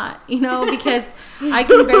we not? You know, because I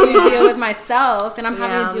can barely deal with myself, and I'm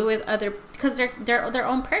having to deal with other. Because they're their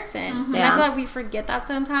own person. And I feel like we forget that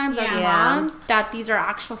sometimes as moms, that these are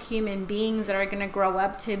actual human beings that are going to grow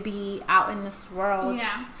up to be out in this world.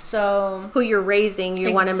 Yeah. So who you're raising,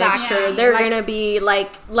 you want to make sure they're going to be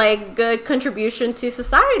like good contribution to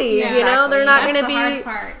society. Yeah, you know, they're not going to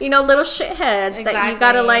be, you know, little shitheads that you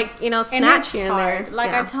got to, like, you know, snatch in there. Like,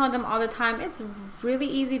 I tell them all the time, it's really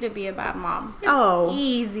easy to be a bad mom. It's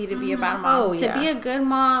easy to be a bad mom. To be a good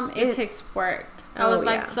mom, it takes work. I was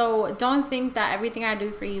like, so don't think that everything I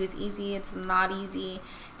do for you is easy. It's not easy.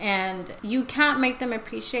 And you can't make them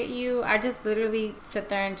appreciate you. I just literally sit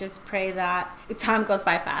there and just pray that time goes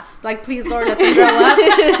by fast. Like, please, Lord, let them grow up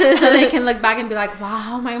so they can look back and be like,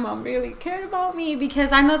 wow, my mom really cared about me.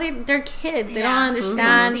 Because I know they're kids. They don't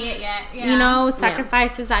understand, see it yet. You know,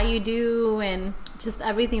 sacrifices that you do and just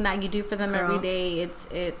everything that you do for them every day.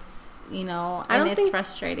 It's you know, and it's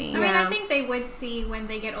frustrating. I mean, I think they would see when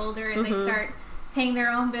they get older and they start paying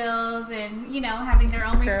their own bills and, you know, having their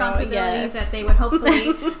own responsibilities that they would hopefully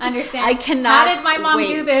understand. I cannot How did my mom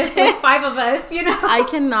do this with 5 of us, you know? I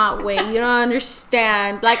cannot wait. You don't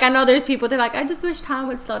understand. Like, I know there's people, they're like, I just wish time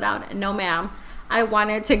would slow down. No, ma'am. I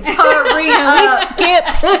wanted to hurry up.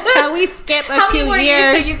 Can we skip a few years? How many more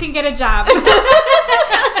years so you can get a job?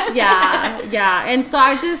 Yeah. And so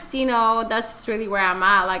I just, you know, that's just really where I'm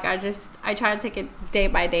at. Like, I try to take it day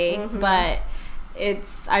by day, but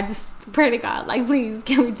I just pray to God, like, please,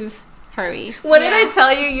 can we just hurry? What did I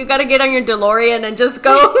tell you? You got to get on your DeLorean and just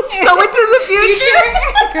go into the future.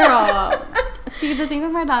 Girl. See, the thing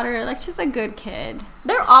with my daughter, like, she's a good kid.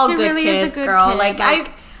 They're all good kids, girl. Like,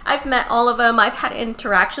 I've met all of them. I've had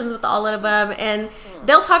interactions with all of them, and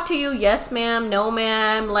they'll talk to you, yes, ma'am, no,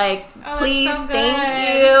 ma'am, like, please, so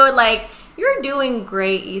thank you. Like, you're doing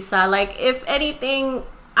great, Isa. Like, if anything,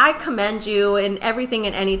 I commend you in everything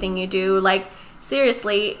and anything you do. Like,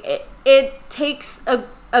 seriously, it takes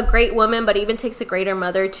a great woman, but even takes a greater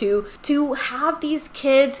mother to have these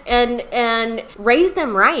kids and raise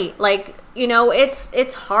them right. Like, you know,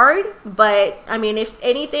 it's hard, but I mean, if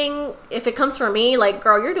anything, if it comes from me, like,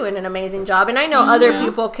 girl, you're doing an amazing job. And I know other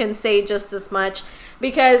people can say just as much,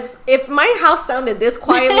 because if my house sounded this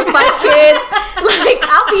quiet with my kids, like,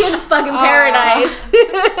 I'll be in fucking paradise.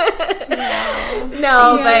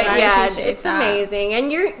 It's amazing.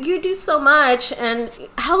 And you do so much. And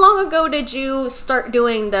how long ago did you start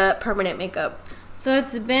doing the permanent makeup? So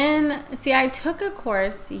it's been, I took a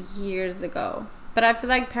course years ago. But I feel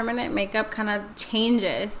like permanent makeup kind of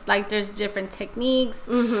changes. Like, there's different techniques.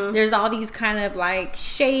 There's all these kind of, like,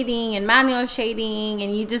 shading and manual shading.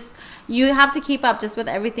 And you have to keep up just with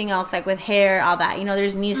everything else, like with hair, all that. You know,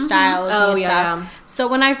 there's new styles, new stuff. So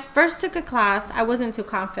when I first took a class, I wasn't too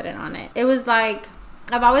confident on it. It was like,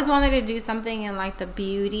 I've always wanted to do something in, like, the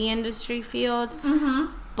beauty industry field.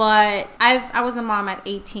 But I was a mom at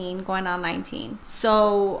 18, going on 19.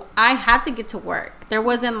 So I had to get to work. There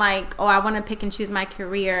wasn't like, oh, I want to pick and choose my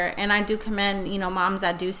career. And I do commend, you know, moms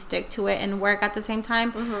that do stick to it and work at the same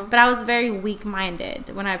time. But I was very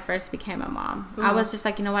weak-minded when I first became a mom. I was just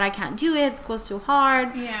like, you know what, I can't do it. School's too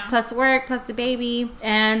hard. Plus work, plus the baby.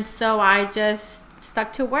 And so I just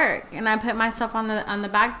stuck to work, and I put myself on the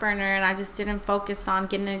back burner, and I just didn't focus on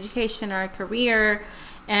getting an education or a career.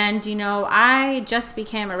 And, you know, I just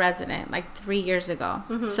became a resident like 3 years ago.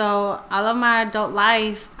 So all of my adult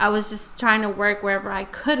life, I was just trying to work wherever I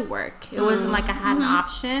could work. It wasn't like I had an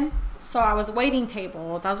option. So I was waiting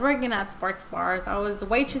tables, I was working at sports bars, I was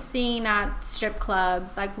waitressing at strip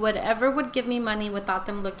clubs, like whatever would give me money without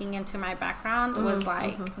them looking into my background was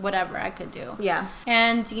like whatever I could do. Yeah.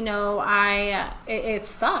 And, you know, it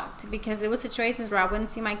sucked because it was situations where I wouldn't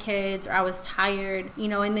see my kids or I was tired, you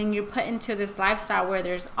know, and then you're put into this lifestyle where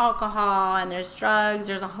there's alcohol and there's drugs,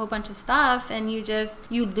 there's a whole bunch of stuff, and you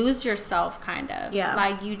lose yourself kind of. Yeah.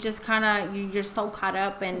 Like you just kind of, you're so caught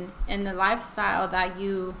up in the lifestyle that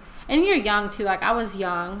and you're young too. Like I was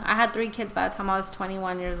young. I had 3 kids by the time I was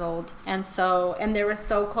 21 years old. And they were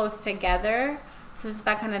so close together. So it's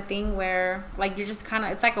that kind of thing where like you're just kind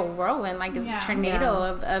of, it's like a whirlwind, like it's a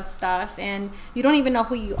tornado of stuff, and you don't even know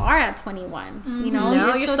who you are at 21. You know,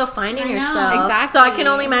 you're still finding yourself. Exactly. So I can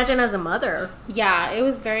only imagine as a mother. Yeah, it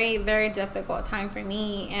was very, very difficult time for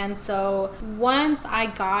me. And so once I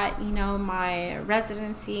got, you know, my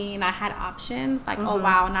residency and I had options, like oh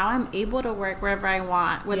wow, now I'm able to work wherever I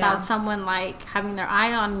want without someone like having their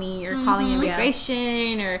eye on me or calling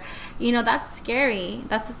immigration or, you know, that's scary.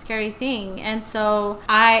 That's a scary thing. And so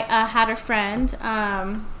I had a friend,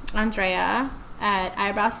 Andrea, at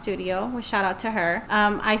Eyebrow Studio, which shout out to her.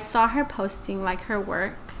 I saw her posting like her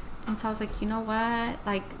work, and so I was like, you know what,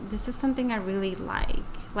 like this is something I really like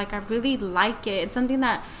I really like it. It's something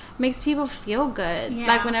that makes people feel good.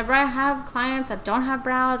 Like whenever I have clients that don't have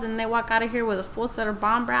brows and they walk out of here with a full set of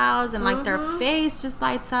bomb brows and like their face just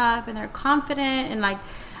lights up and they're confident, and like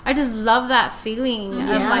I just love that feeling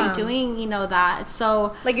of like doing, you know, that.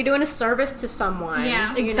 So like you're doing a service to someone.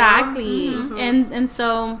 Yeah, exactly. And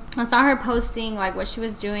so I saw her posting like what she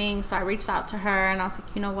was doing. So I reached out to her and I was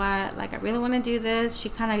like, you know what? Like I really want to do this. She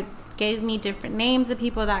kind of gave me different names of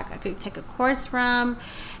people that I could take a course from.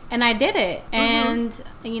 And I did it. And,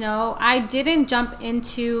 you know, I didn't jump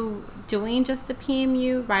into doing just the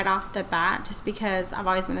PMU right off the bat just because I've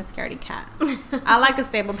always been a scaredy cat. I like a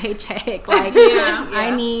stable paycheck. Like,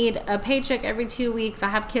 I need a paycheck every 2 weeks. I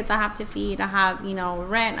have kids I have to feed. I have, you know,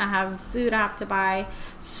 rent. I have food I have to buy.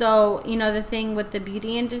 So, you know, the thing with the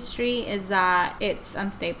beauty industry is that it's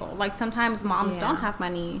unstable. Like, sometimes moms don't have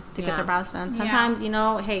money to get their brows done. Sometimes, you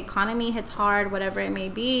know, hey, economy hits hard, whatever it may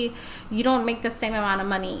be. You don't make the same amount of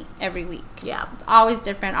money every week. Yeah. It's always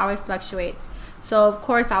different, always fluctuates. So, of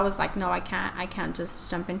course, I was like, no, I can't just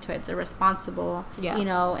jump into it. It's irresponsible, you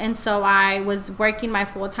know. And so I was working my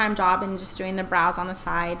full-time job and just doing the brows on the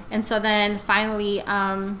side. And so then finally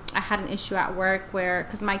I had an issue at work where,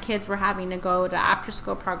 because my kids were having to go to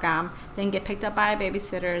after-school program, then get picked up by a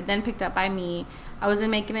babysitter, then picked up by me. I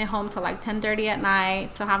wasn't making it home till like 10:30 at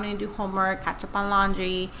night, so having to do homework, catch up on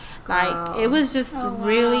laundry. Like, it was just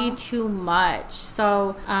really too much.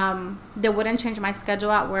 So they wouldn't change my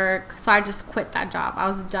schedule at work, so I just quit that job. I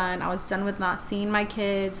was done. I was done with not seeing my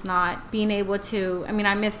kids, not being able to, I mean,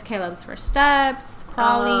 I missed Caleb's first steps,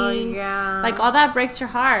 crawling. Like, all that breaks your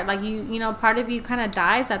heart. Like, you know, part of you kind of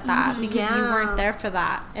dies at that because you weren't there for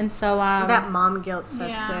that. And so that mom guilt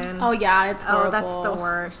sets in. Oh yeah, it's horrible. Oh, that's the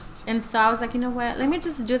worst. And so I was like, you know what, let me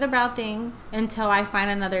just do the brow thing until I find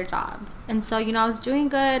another job. And so, you know, I was doing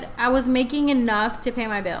good. I was making enough to pay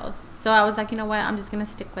my bills. So I was like, you know what, I'm just going to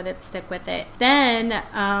stick with it. Then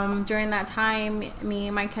during that time, me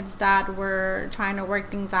and my kid's dad were trying to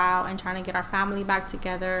work things out and trying to get our family back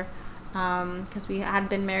together because we had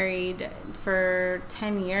been married for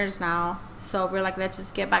 10 years now. So we're like, let's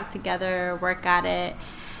just get back together, work at it.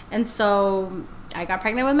 And so I got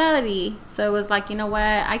pregnant with Melody. So it was like, you know what,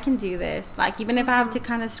 I can do this. Like, even if I have to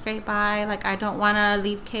kind of scrape by, like, I don't want to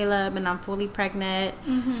leave Caleb and I'm fully pregnant.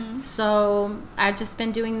 So I've just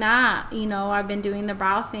been doing that. You know, I've been doing the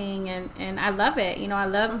brow thing and I love it. You know, I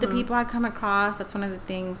love the people I come across. That's one of the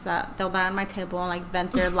things that they'll lie on my table and like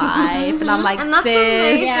vent their life. And I'm like, and that's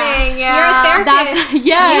sis. amazing. You're a therapist.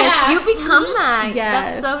 You become that.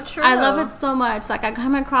 That's so true. I love it so much. Like, I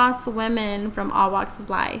come across women from all walks of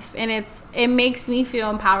life, and it makes me feel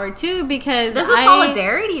empowered too because there's a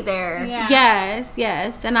solidarity there. Yes,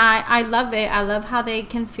 and I love it. I love how they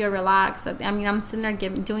can feel relaxed. I mean, I'm sitting there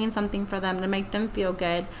doing something for them to make them feel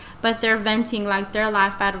good, but they're venting like their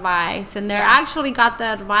life advice, and they're actually got the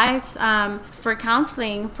advice for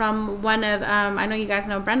counseling from one of I know you guys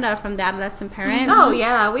know Brenda from the Adolescent Parent. Oh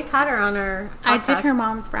yeah, we've had her on our podcast. I did her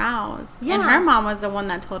mom's brows, and her mom was the one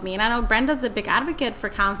that told me. And I know Brenda's a big advocate for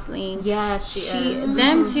counseling. Yes, she is.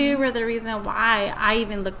 Them two were the reason why why I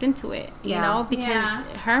even looked into it, you know, because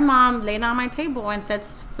her mom laid on my table and said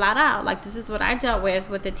flat out, like, this is what I dealt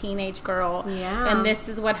with a teenage girl, and this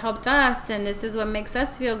is what helped us, and this is what makes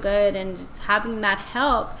us feel good, and just having that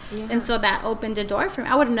help, and so that opened the door for me.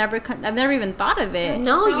 I've never even thought of it.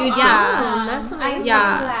 No, you don't. That's amazing.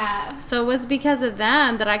 Yeah. So it was because of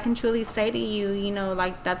them that I can truly say to you, you know,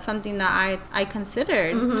 like, that's something that I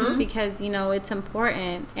considered, just because, you know, it's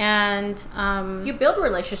important. And you build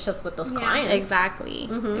relationships with those clients. Exactly.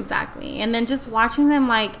 And then just watching them,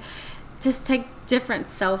 like, just take different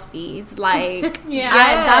selfies, like,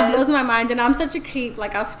 that blows my mind. And I'm such a creep,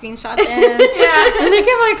 like, I'll screenshot them and look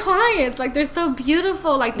at my clients, like, they're so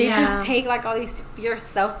beautiful, like, they just take, like, all these fierce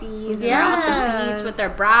selfies and they're off the beach with their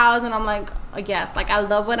brows, and I'm like, oh, yes, like, I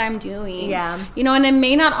love what I'm doing, you know. And it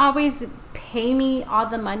may not always pay me all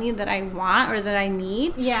the money that I want or that I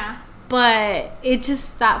need, but it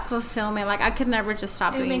just, that fulfillment, like, I could never just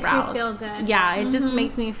stop doing brows. It makes you feel good. It just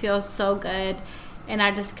makes me feel so good. And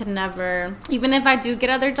I just could never, even if I do get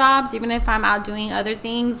other jobs, even if I'm out doing other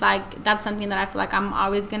things, like, that's something that I feel like I'm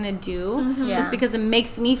always going to do, just because it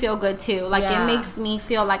makes me feel good too. Like, it makes me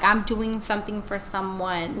feel like I'm doing something for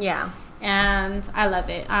someone. And I love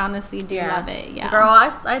it. I honestly do love it. Girl,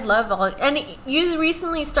 I love all it. And you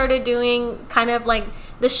recently started doing kind of like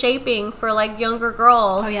the shaping for like younger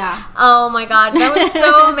girls. Oh my God, that was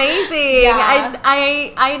so amazing.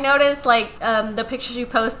 I noticed like the pictures you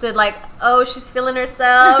posted, like, oh, she's feeling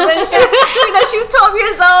herself, and she, you know, she's 12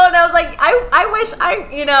 years old. And I was like, I wish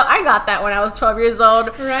I got that when I was 12 years old.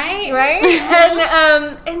 Right.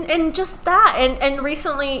 And just that, and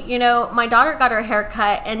recently, you know, my daughter got her hair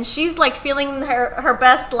cut, and she's like feeling her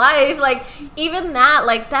best life. Like, even that,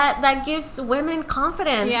 like, that gives women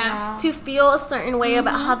confidence to feel a certain way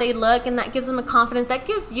about how they look, and that gives them a confidence. That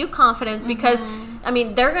gives you confidence because, I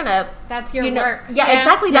mean, they're gonna, that's your work.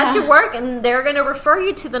 Exactly. That's your work, and they're gonna refer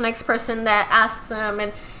you to the next person that asks them.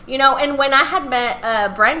 And, you know, and when I had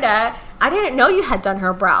met Brenda, I didn't know you had done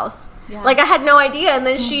her brows. Like, I had no idea, and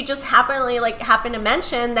then she just happened to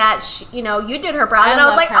mention that you know, you did her brow, and I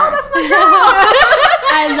was like, her. Oh, that's my girl.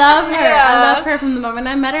 I love her. I love her from the moment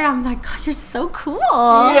I met her. I'm like, God, you're so cool.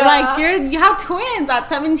 Like, you have twins at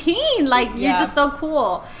 17. Like, you're just so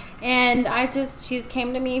cool. And she's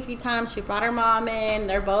came to me a few times. She brought her mom in.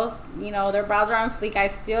 They're both, you know, their brows are on fleek. I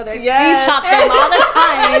steal their screenshot them all the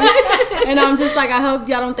time. And I'm just like, I hope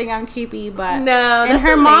y'all don't think I'm creepy, but no. And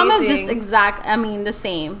her mom is just the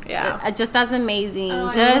same. Just as amazing.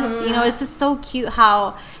 You know, it's just so cute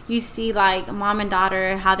how you see like mom and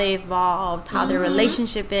daughter, how they evolved, how their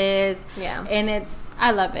relationship is. And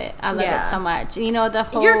I love it. I love it so much. You know, the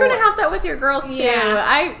whole... You're going to have that with your girls, too.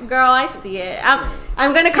 I see it.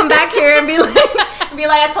 I'm going to come back here and be like,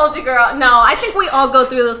 I told you, girl. No, I think we all go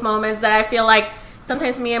through those moments that I feel like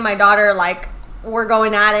sometimes me and my daughter, like, we're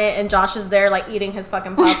going at it, and Josh is there, like, eating his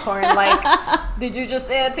fucking popcorn. Like, did you just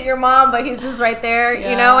say it to your mom? But he's just right there,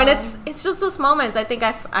 you know? And it's just those moments. I think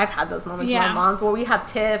I've had those moments with my mom where we have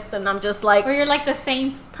tiffs, and I'm just like... Where you're, like, the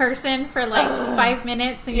same person for, like, 5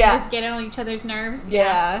 minutes, and you just get on each other's nerves.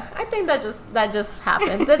 I think that just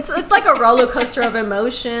happens. It's like a roller coaster of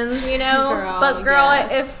emotions, you know? Girl,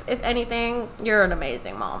 if anything, you're an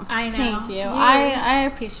amazing mom. I know. Thank you. I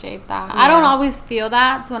appreciate that. I don't always feel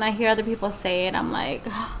that, so when I hear other people say it, I'm like,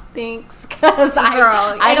 oh, thanks, because I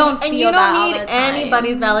don't feel that. And you don't need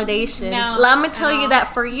anybody's validation. No, let me tell you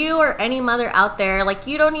that for you or any mother out there, like,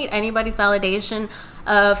 you don't need anybody's validation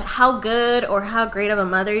of how good or how great of a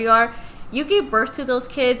mother you are. You gave birth to those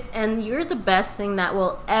kids, and you're the best thing that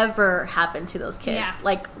will ever happen to those kids.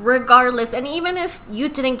 Like, regardless. And even if you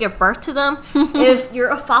didn't give birth to them, if you're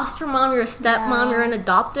a foster mom, you're a stepmom, you're an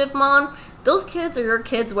adoptive mom, those kids are your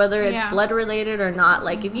kids, whether it's blood related or not.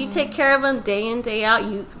 Like, if you take care of them day in, day out,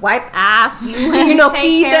 you wipe ass, you know,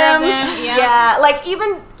 feed them. Like,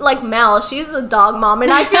 even like Mel, she's a dog mom,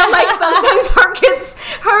 and I feel like sometimes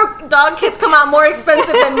her dog kids come out more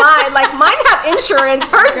expensive than mine. Like, mine have insurance,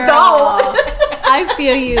 hers don't. I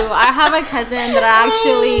feel you. I have a cousin that I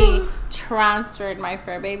actually transferred my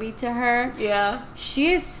fur baby to her.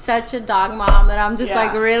 She is such a dog mom that I'm just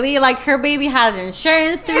like, really? Like, her baby has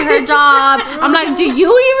insurance through her job. I'm like, do you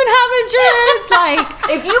even have insurance? Like,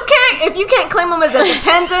 if you can't claim them as a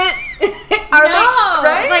dependent, are they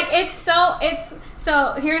right? Like,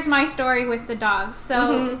 so here's my story with the dogs.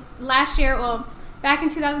 So last year, back in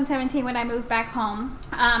 2017 when I moved back home,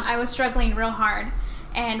 I was struggling real hard.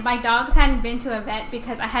 And my dogs hadn't been to a vet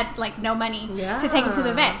because I had, like, no money to take them to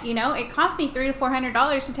the vet. You know, it cost me $300 to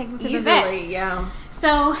 $400 to take them to the vet.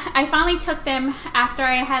 So I finally took them after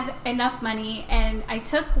I had enough money, and I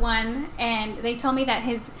took one, and they told me that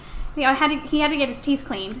he had to get his teeth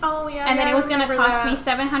cleaned. Oh yeah. And then it was gonna cost me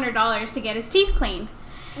 $700 to get his teeth cleaned.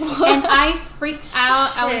 And I freaked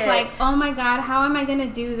out. I was like, oh my God, how am I gonna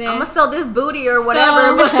do this? I'm gonna sell this booty or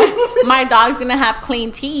whatever. My dog's gonna have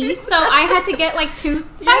clean teeth. So I had to get like 2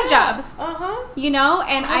 side jobs. You know,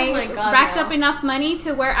 and I racked up enough money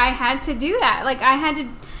to where I had to do that. Like I had to,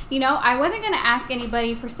 you know, I wasn't gonna ask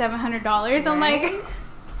anybody for $700. Right. I'm like,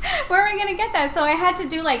 where am I gonna get that? So I had to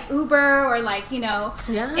do like Uber or like, you know,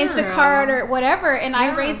 Instacart or whatever, and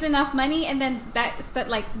I raised enough money, and then that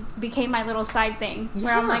like became my little side thing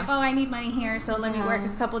where I'm like, oh, I need money here, so let me work a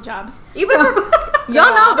couple jobs. Even for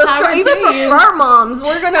y'all know the story. Even for fur moms,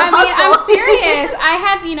 we're gonna hustle. Mean, I'm serious. I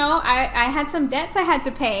had, you know, I had some debts I had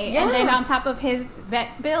to pay, and then on top of his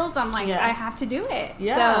vet bills, I'm like, I have to do it.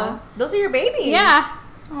 Yeah. So those are your babies. Yeah.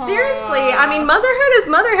 Seriously, I mean, motherhood is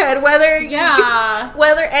motherhood. Whether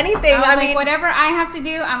whether anything, I mean, whatever I have to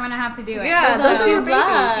do, I'm gonna have to do it. Yeah, those are your babies.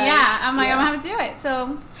 Yeah, I'm like, I'm gonna have to do it.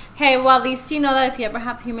 So, hey, well, at least you know that if you ever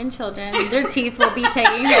have human children, their teeth will be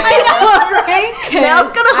taken care of. I know, right?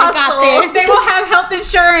 Mel's gonna hustle. They will have health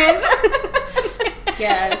insurance.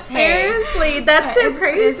 Yes. Seriously, that's so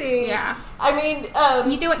crazy. Yeah. I mean,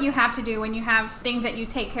 you do what you have to do when you have things that you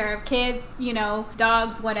take care of, kids, you know,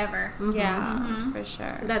 dogs, whatever. Yeah, for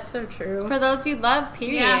sure. That's so true. For those you love,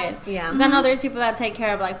 period. Yeah. Because I know there's people that take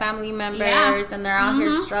care of like family members and they're out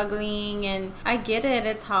here struggling, and I get it.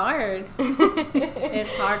 It's hard.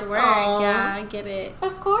 It's hard work. Aww. Yeah, I get it.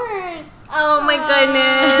 Of course. Oh my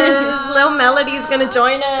goodness. Little Melody's gonna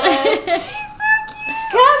join us. She's so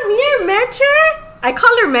cute. Come here, Meche. I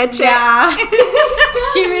call her Meche. Yeah.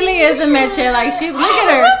 She really is a Meche. Like, look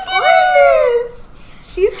at her. Look at this.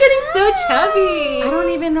 She's getting so chubby. I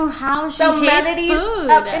don't even know how she so hates Melody's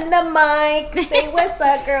food. Up in the mic. Say what's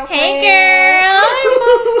up, girlfriend. Hey, girl. Hi,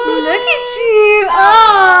 Mama. Look at you.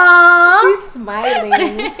 Oh, she's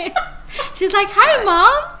smiling. She's like, hi,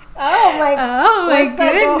 Mom. Oh my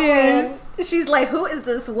goodness. She's like, who is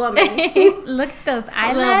this woman? Look at those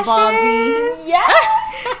eyelashes. Yeah.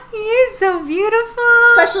 You're so beautiful.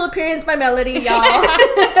 Special appearance by Melody, y'all.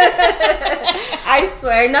 I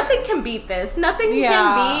swear, nothing can beat this. Nothing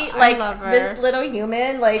can beat like this little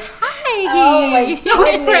human. Like, hi. Oh my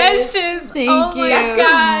goodness. Precious. Thank you. That's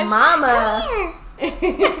gosh. Mama.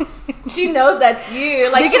 She knows that's you.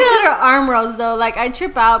 Like, look at her arm rolls though. Like, I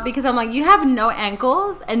trip out because I'm like, you have no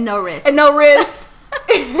ankles and no wrists. And no wrist.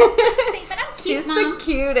 She's the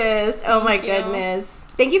cutest. Oh my goodness.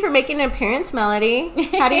 Thank you for making an appearance, Melody.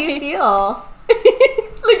 How do you feel?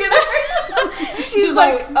 Look at her. She's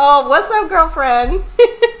like, oh, what's up, girlfriend?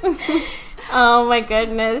 Oh my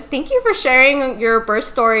goodness. Thank you for sharing your birth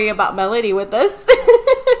story about Melody with us.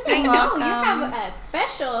 I know. You have a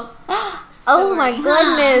special story. Oh my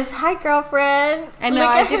goodness. Hi, girlfriend. I know.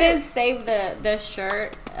 I didn't save the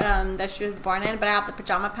shirt that she was born in, but I have the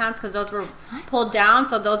pajama pants because those were pulled down,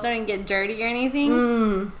 so those didn't get dirty or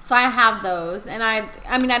anything. So I have those, and I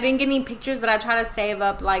mean, I didn't get any pictures, but I try to save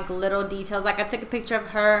up like little details. Like I took a picture of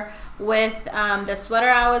her with the sweater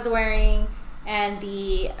I was wearing and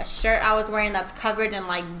the shirt I was wearing that's covered in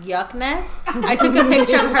like yuckness. I took a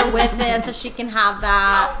picture of her with it so she can have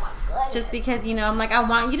that. Just because, you know, I'm like, I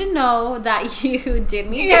want you to know that you did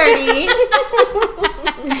me dirty.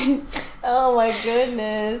 Oh my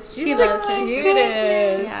goodness. She's the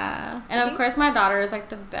cutest. Yeah. And of course my daughter is like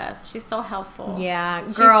the best. She's so helpful. Yeah, girl.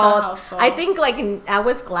 She's so helpful. I think like I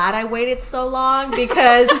was glad I waited so long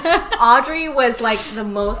because Audrey was like the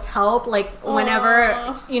most help. Like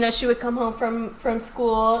whenever, you know, she would come home from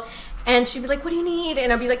school. And she'd be like, what do you need?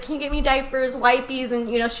 And I'd be like, can you get me diapers, wipies?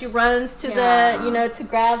 And, you know, she runs to the, you know, to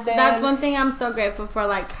grab them. That's one thing I'm so grateful for.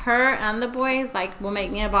 Like, her and the boys, like, will make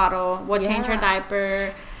me a bottle. We'll change her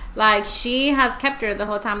diaper. Like, she has kept her the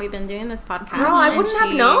whole time we've been doing this podcast. Girl, I wouldn't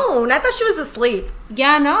have known. I thought she was asleep.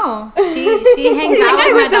 Yeah, no. She hangs out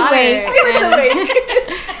with my daughter.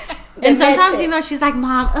 And sometimes, you know, she's like,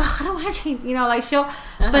 Mom, I don't want to change. You know, like,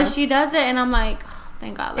 but she does it. And I'm like,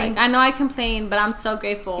 thank God. Like, I know I complain, but I'm so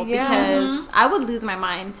grateful because I would lose my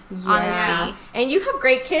mind, honestly. And you have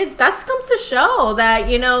great kids. That comes to show that,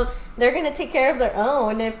 you know, they're going to take care of their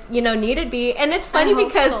own if, you know, needed be. And it's funny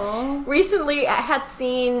because recently I had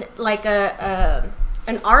seen like an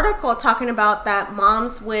article talking about that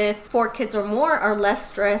moms with 4 kids or more are less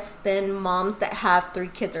stressed than moms that have 3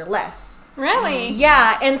 kids or less. Really?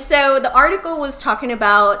 Yeah, and so the article was talking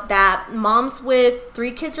about that moms with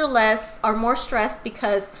 3 kids or less are more stressed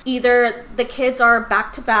because either the kids are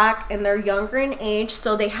back to back and they're younger in age,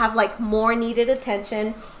 so they have like more needed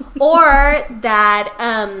attention, or that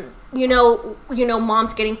you know,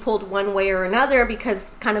 mom's getting pulled one way or another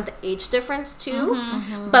because kind of the age difference too.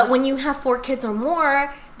 But when you have 4 kids or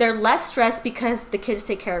more, they're less stressed because the kids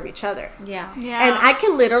take care of each other. Yeah. And I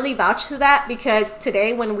can literally vouch to that, because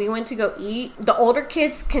today when we went to go eat, the older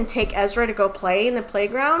kids can take Ezra to go play in the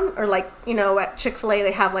playground, or like, you know, at Chick-fil-A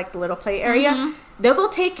they have like the little play area. They'll go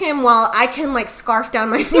take him while I can like scarf down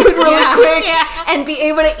my food really quick and be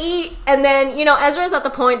able to eat. And then, you know, Ezra's at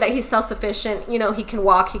the point that he's self-sufficient. You know, he can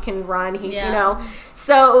walk, he can run, you know.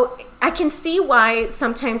 So I can see why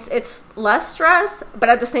sometimes it's less stress, but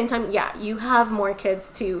at the same time, you have more kids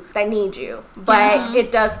too that need you. But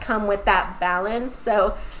it does come with that balance.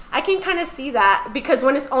 So I can kind of see that, because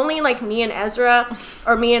when it's only like me and Ezra,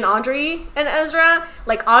 or me and Audrey and Ezra,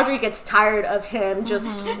 like Audrey gets tired of him just,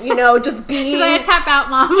 you know, just being. She's like, tap out,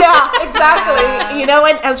 Mom. Yeah, exactly. You know,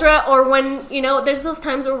 and Ezra, or when, you know, there's those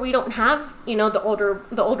times where we don't have, you know, the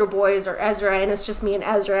older boys or Ezra, and it's just me and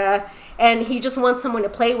Ezra, and he just wants someone to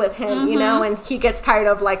play with him, you know, and he gets tired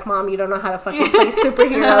of like, Mom, you don't know how to fucking play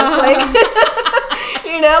superheroes, like.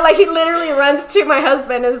 You know, like he literally runs to my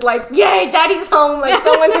husband, is like, yay, Daddy's home, like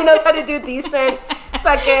someone who knows how to do decent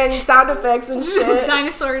fucking sound effects and shit.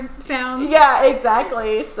 Dinosaur sounds. Yeah,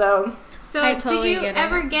 exactly. So do you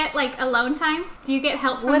ever get like alone time? Do you get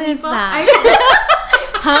help from people? What is that?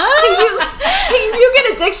 Can you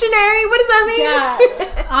get a dictionary? What does that mean?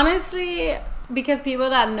 Yeah. Honestly, because people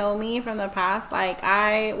that know me from the past, like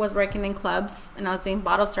I was working in clubs and I was doing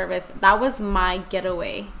bottle service. That was my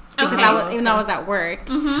getaway. Because even though I was at work.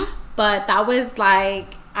 But that was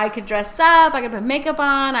like, I could dress up, I could put makeup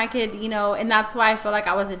on, I could, you know, and that's why I feel like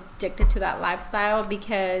I was addicted to that lifestyle,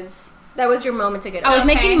 because that was your moment to get I was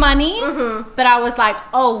making money, but I was like,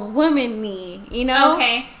 oh, woman-y, you know?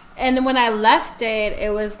 Okay. And then when I left it,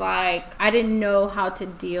 it was like, I didn't know how to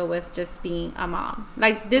deal with just being a mom.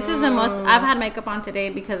 Like, this is the most, I've had makeup on today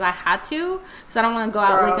because I had to, because I don't want to go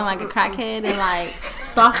out looking like a crackhead and like,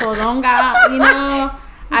 you know?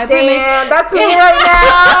 Damn, that's me right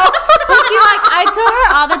now. But see, like, I tell her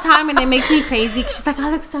all the time, and it makes me crazy. She's like, I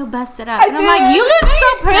look so busted up. And I'm like, you look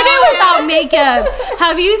so pretty without makeup.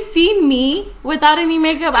 Have you seen me without any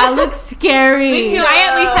makeup? I look scary. Me too. I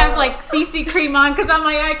at least have like CC cream on, because I'm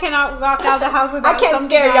like, I cannot walk out the house without I can't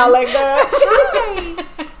scare y'all like that.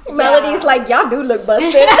 Melody's like, y'all do look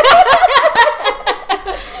busted.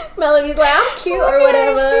 Melody's like, I'm cute or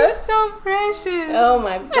whatever. She's so precious. Oh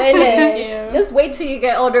my goodness. Just wait till you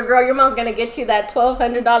get older, girl. Your mom's gonna get you that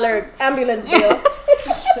 $1,200 ambulance bill.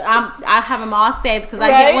 I have them all saved because I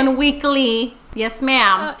get one weekly. Yes,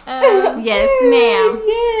 ma'am. Yes, ma'am.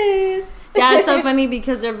 Yes. Yeah, it's so funny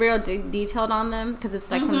because they're real detailed on them, because it's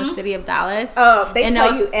like from the city of Dallas. Oh, they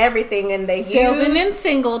tell you everything, and they Sylvan and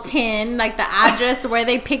Singleton, like the address where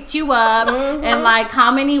they picked you up, and like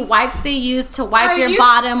how many wipes they use to wipe your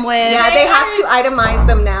bottom with. Yeah, they have to itemize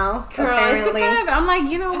them now. Girl, apparently. I'm like,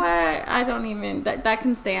 you know what? I don't even, that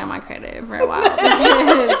can stay on my credit for a while,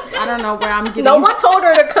 because I don't know where I'm getting. No one told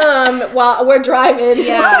her to come while we're driving.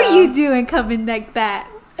 Yeah. What are you doing coming like that?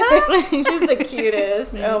 She's the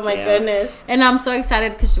cutest. Oh my goodness. And I'm so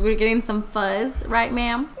excited because we're getting some fuzz, right,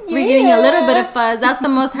 ma'am? Yeah. We're getting a little bit of fuzz. That's the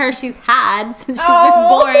most her she's had since she's been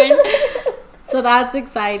born. So that's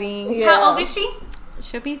exciting. Yeah. How old is she?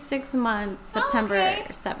 She'll be 6 months, September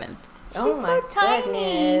 7th. Oh my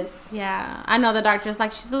goodness. Yeah. I know the doctor's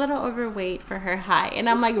like, she's a little overweight for her height. And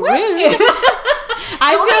I'm like, rude.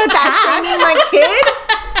 I feel fat shaming my kid.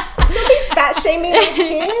 Fat shaming my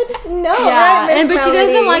kid? No. Yeah, right, but she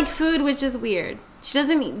doesn't like food, which is weird. She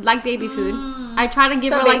doesn't like baby food. I try to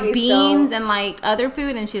give her like beans and like other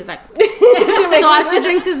food, and she's like, so all she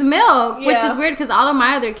drinks is milk, which is weird because all of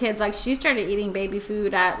my other kids, like, she started eating baby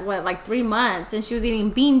food at like 3 months, and she was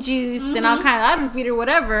eating bean juice and all kind of other feed or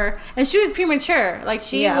whatever, and she was premature. Like,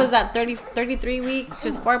 she was at 33 weeks, she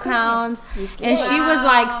was 4 pounds, and she was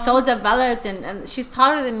like so developed, and she's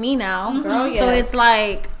taller than me now. Girl, so it's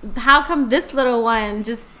like, how come this little one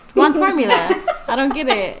just wants formula? I don't get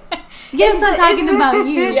it. Yes, I'm talking about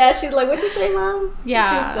you. Yeah, she's like, what'd you say, Mom?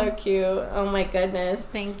 Yeah. She's so cute. Oh my goodness.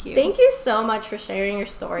 Thank you. Thank you so much for sharing your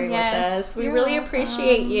story with us. We really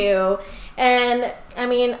appreciate you. And I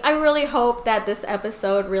mean, I really hope that this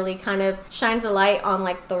episode really kind of shines a light on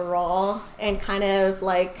like the raw and kind of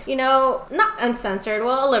like, you know, not uncensored,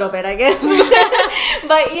 well, a little bit, I guess.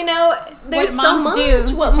 But you know, there's what moms so much do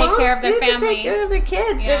to take care of their families. To take care of their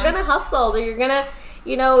kids. They're gonna hustle. You're gonna,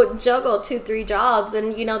 you know, juggle 2-3 jobs,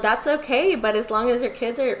 and you know, that's okay, but as long as your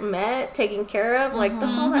kids are met, taken care of, like,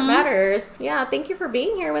 that's all that matters. Yeah, thank you for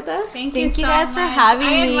being here with us. Thank you guys for having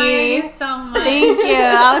me. I admire you so much. Thank you.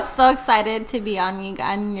 I was so excited to be on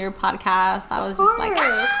your podcast. I was just like,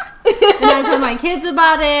 and I told my kids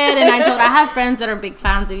about it, and I have friends that are big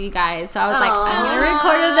fans of you guys, so I was like, I'm gonna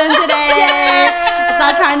record with them today. So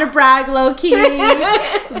not trying to brag, low key.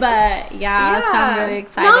 But yeah, so I'm really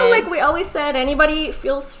excited. No, like we always said, anybody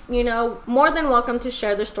feels, more than welcome to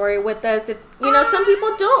share their story with us. If some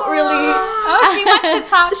people don't really. Oh, she wants to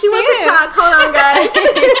talk. She wants to talk. Hold on, guys.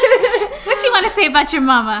 What you want to say about your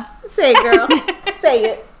mama? Say it, girl. Say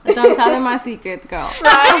it. Don't tell them my secrets, girl.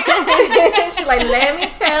 Right? She's like, let me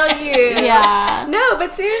tell you. Yeah. No,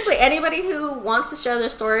 but seriously, anybody who wants to share their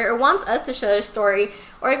story or wants us to share their story,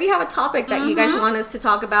 or if you have a topic that you guys want us to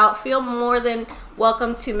talk about, feel more than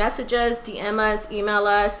welcome to message us, DM us, email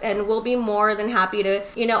us, and we'll be more than happy to,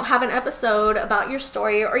 have an episode about your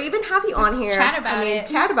story or even have you on here. Chat about it.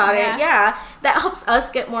 Chat about it. Yeah. That helps us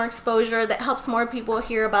get more exposure. That helps more people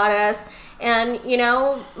hear about us. And,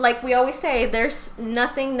 like we always say, there's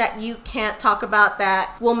nothing that you can't talk about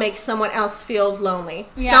that will make someone else feel lonely.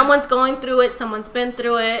 Yeah. Someone's going through it. Someone's been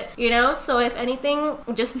through it, So if anything,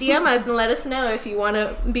 just DM us and let us know if you want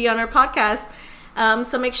to be on our podcast.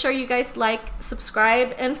 So make sure you guys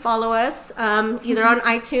subscribe, and follow us either on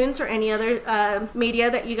iTunes or any other media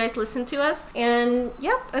that you guys listen to us. And,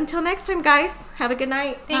 until next time, guys, have a good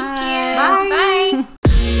night. Thank you. Bye. Bye.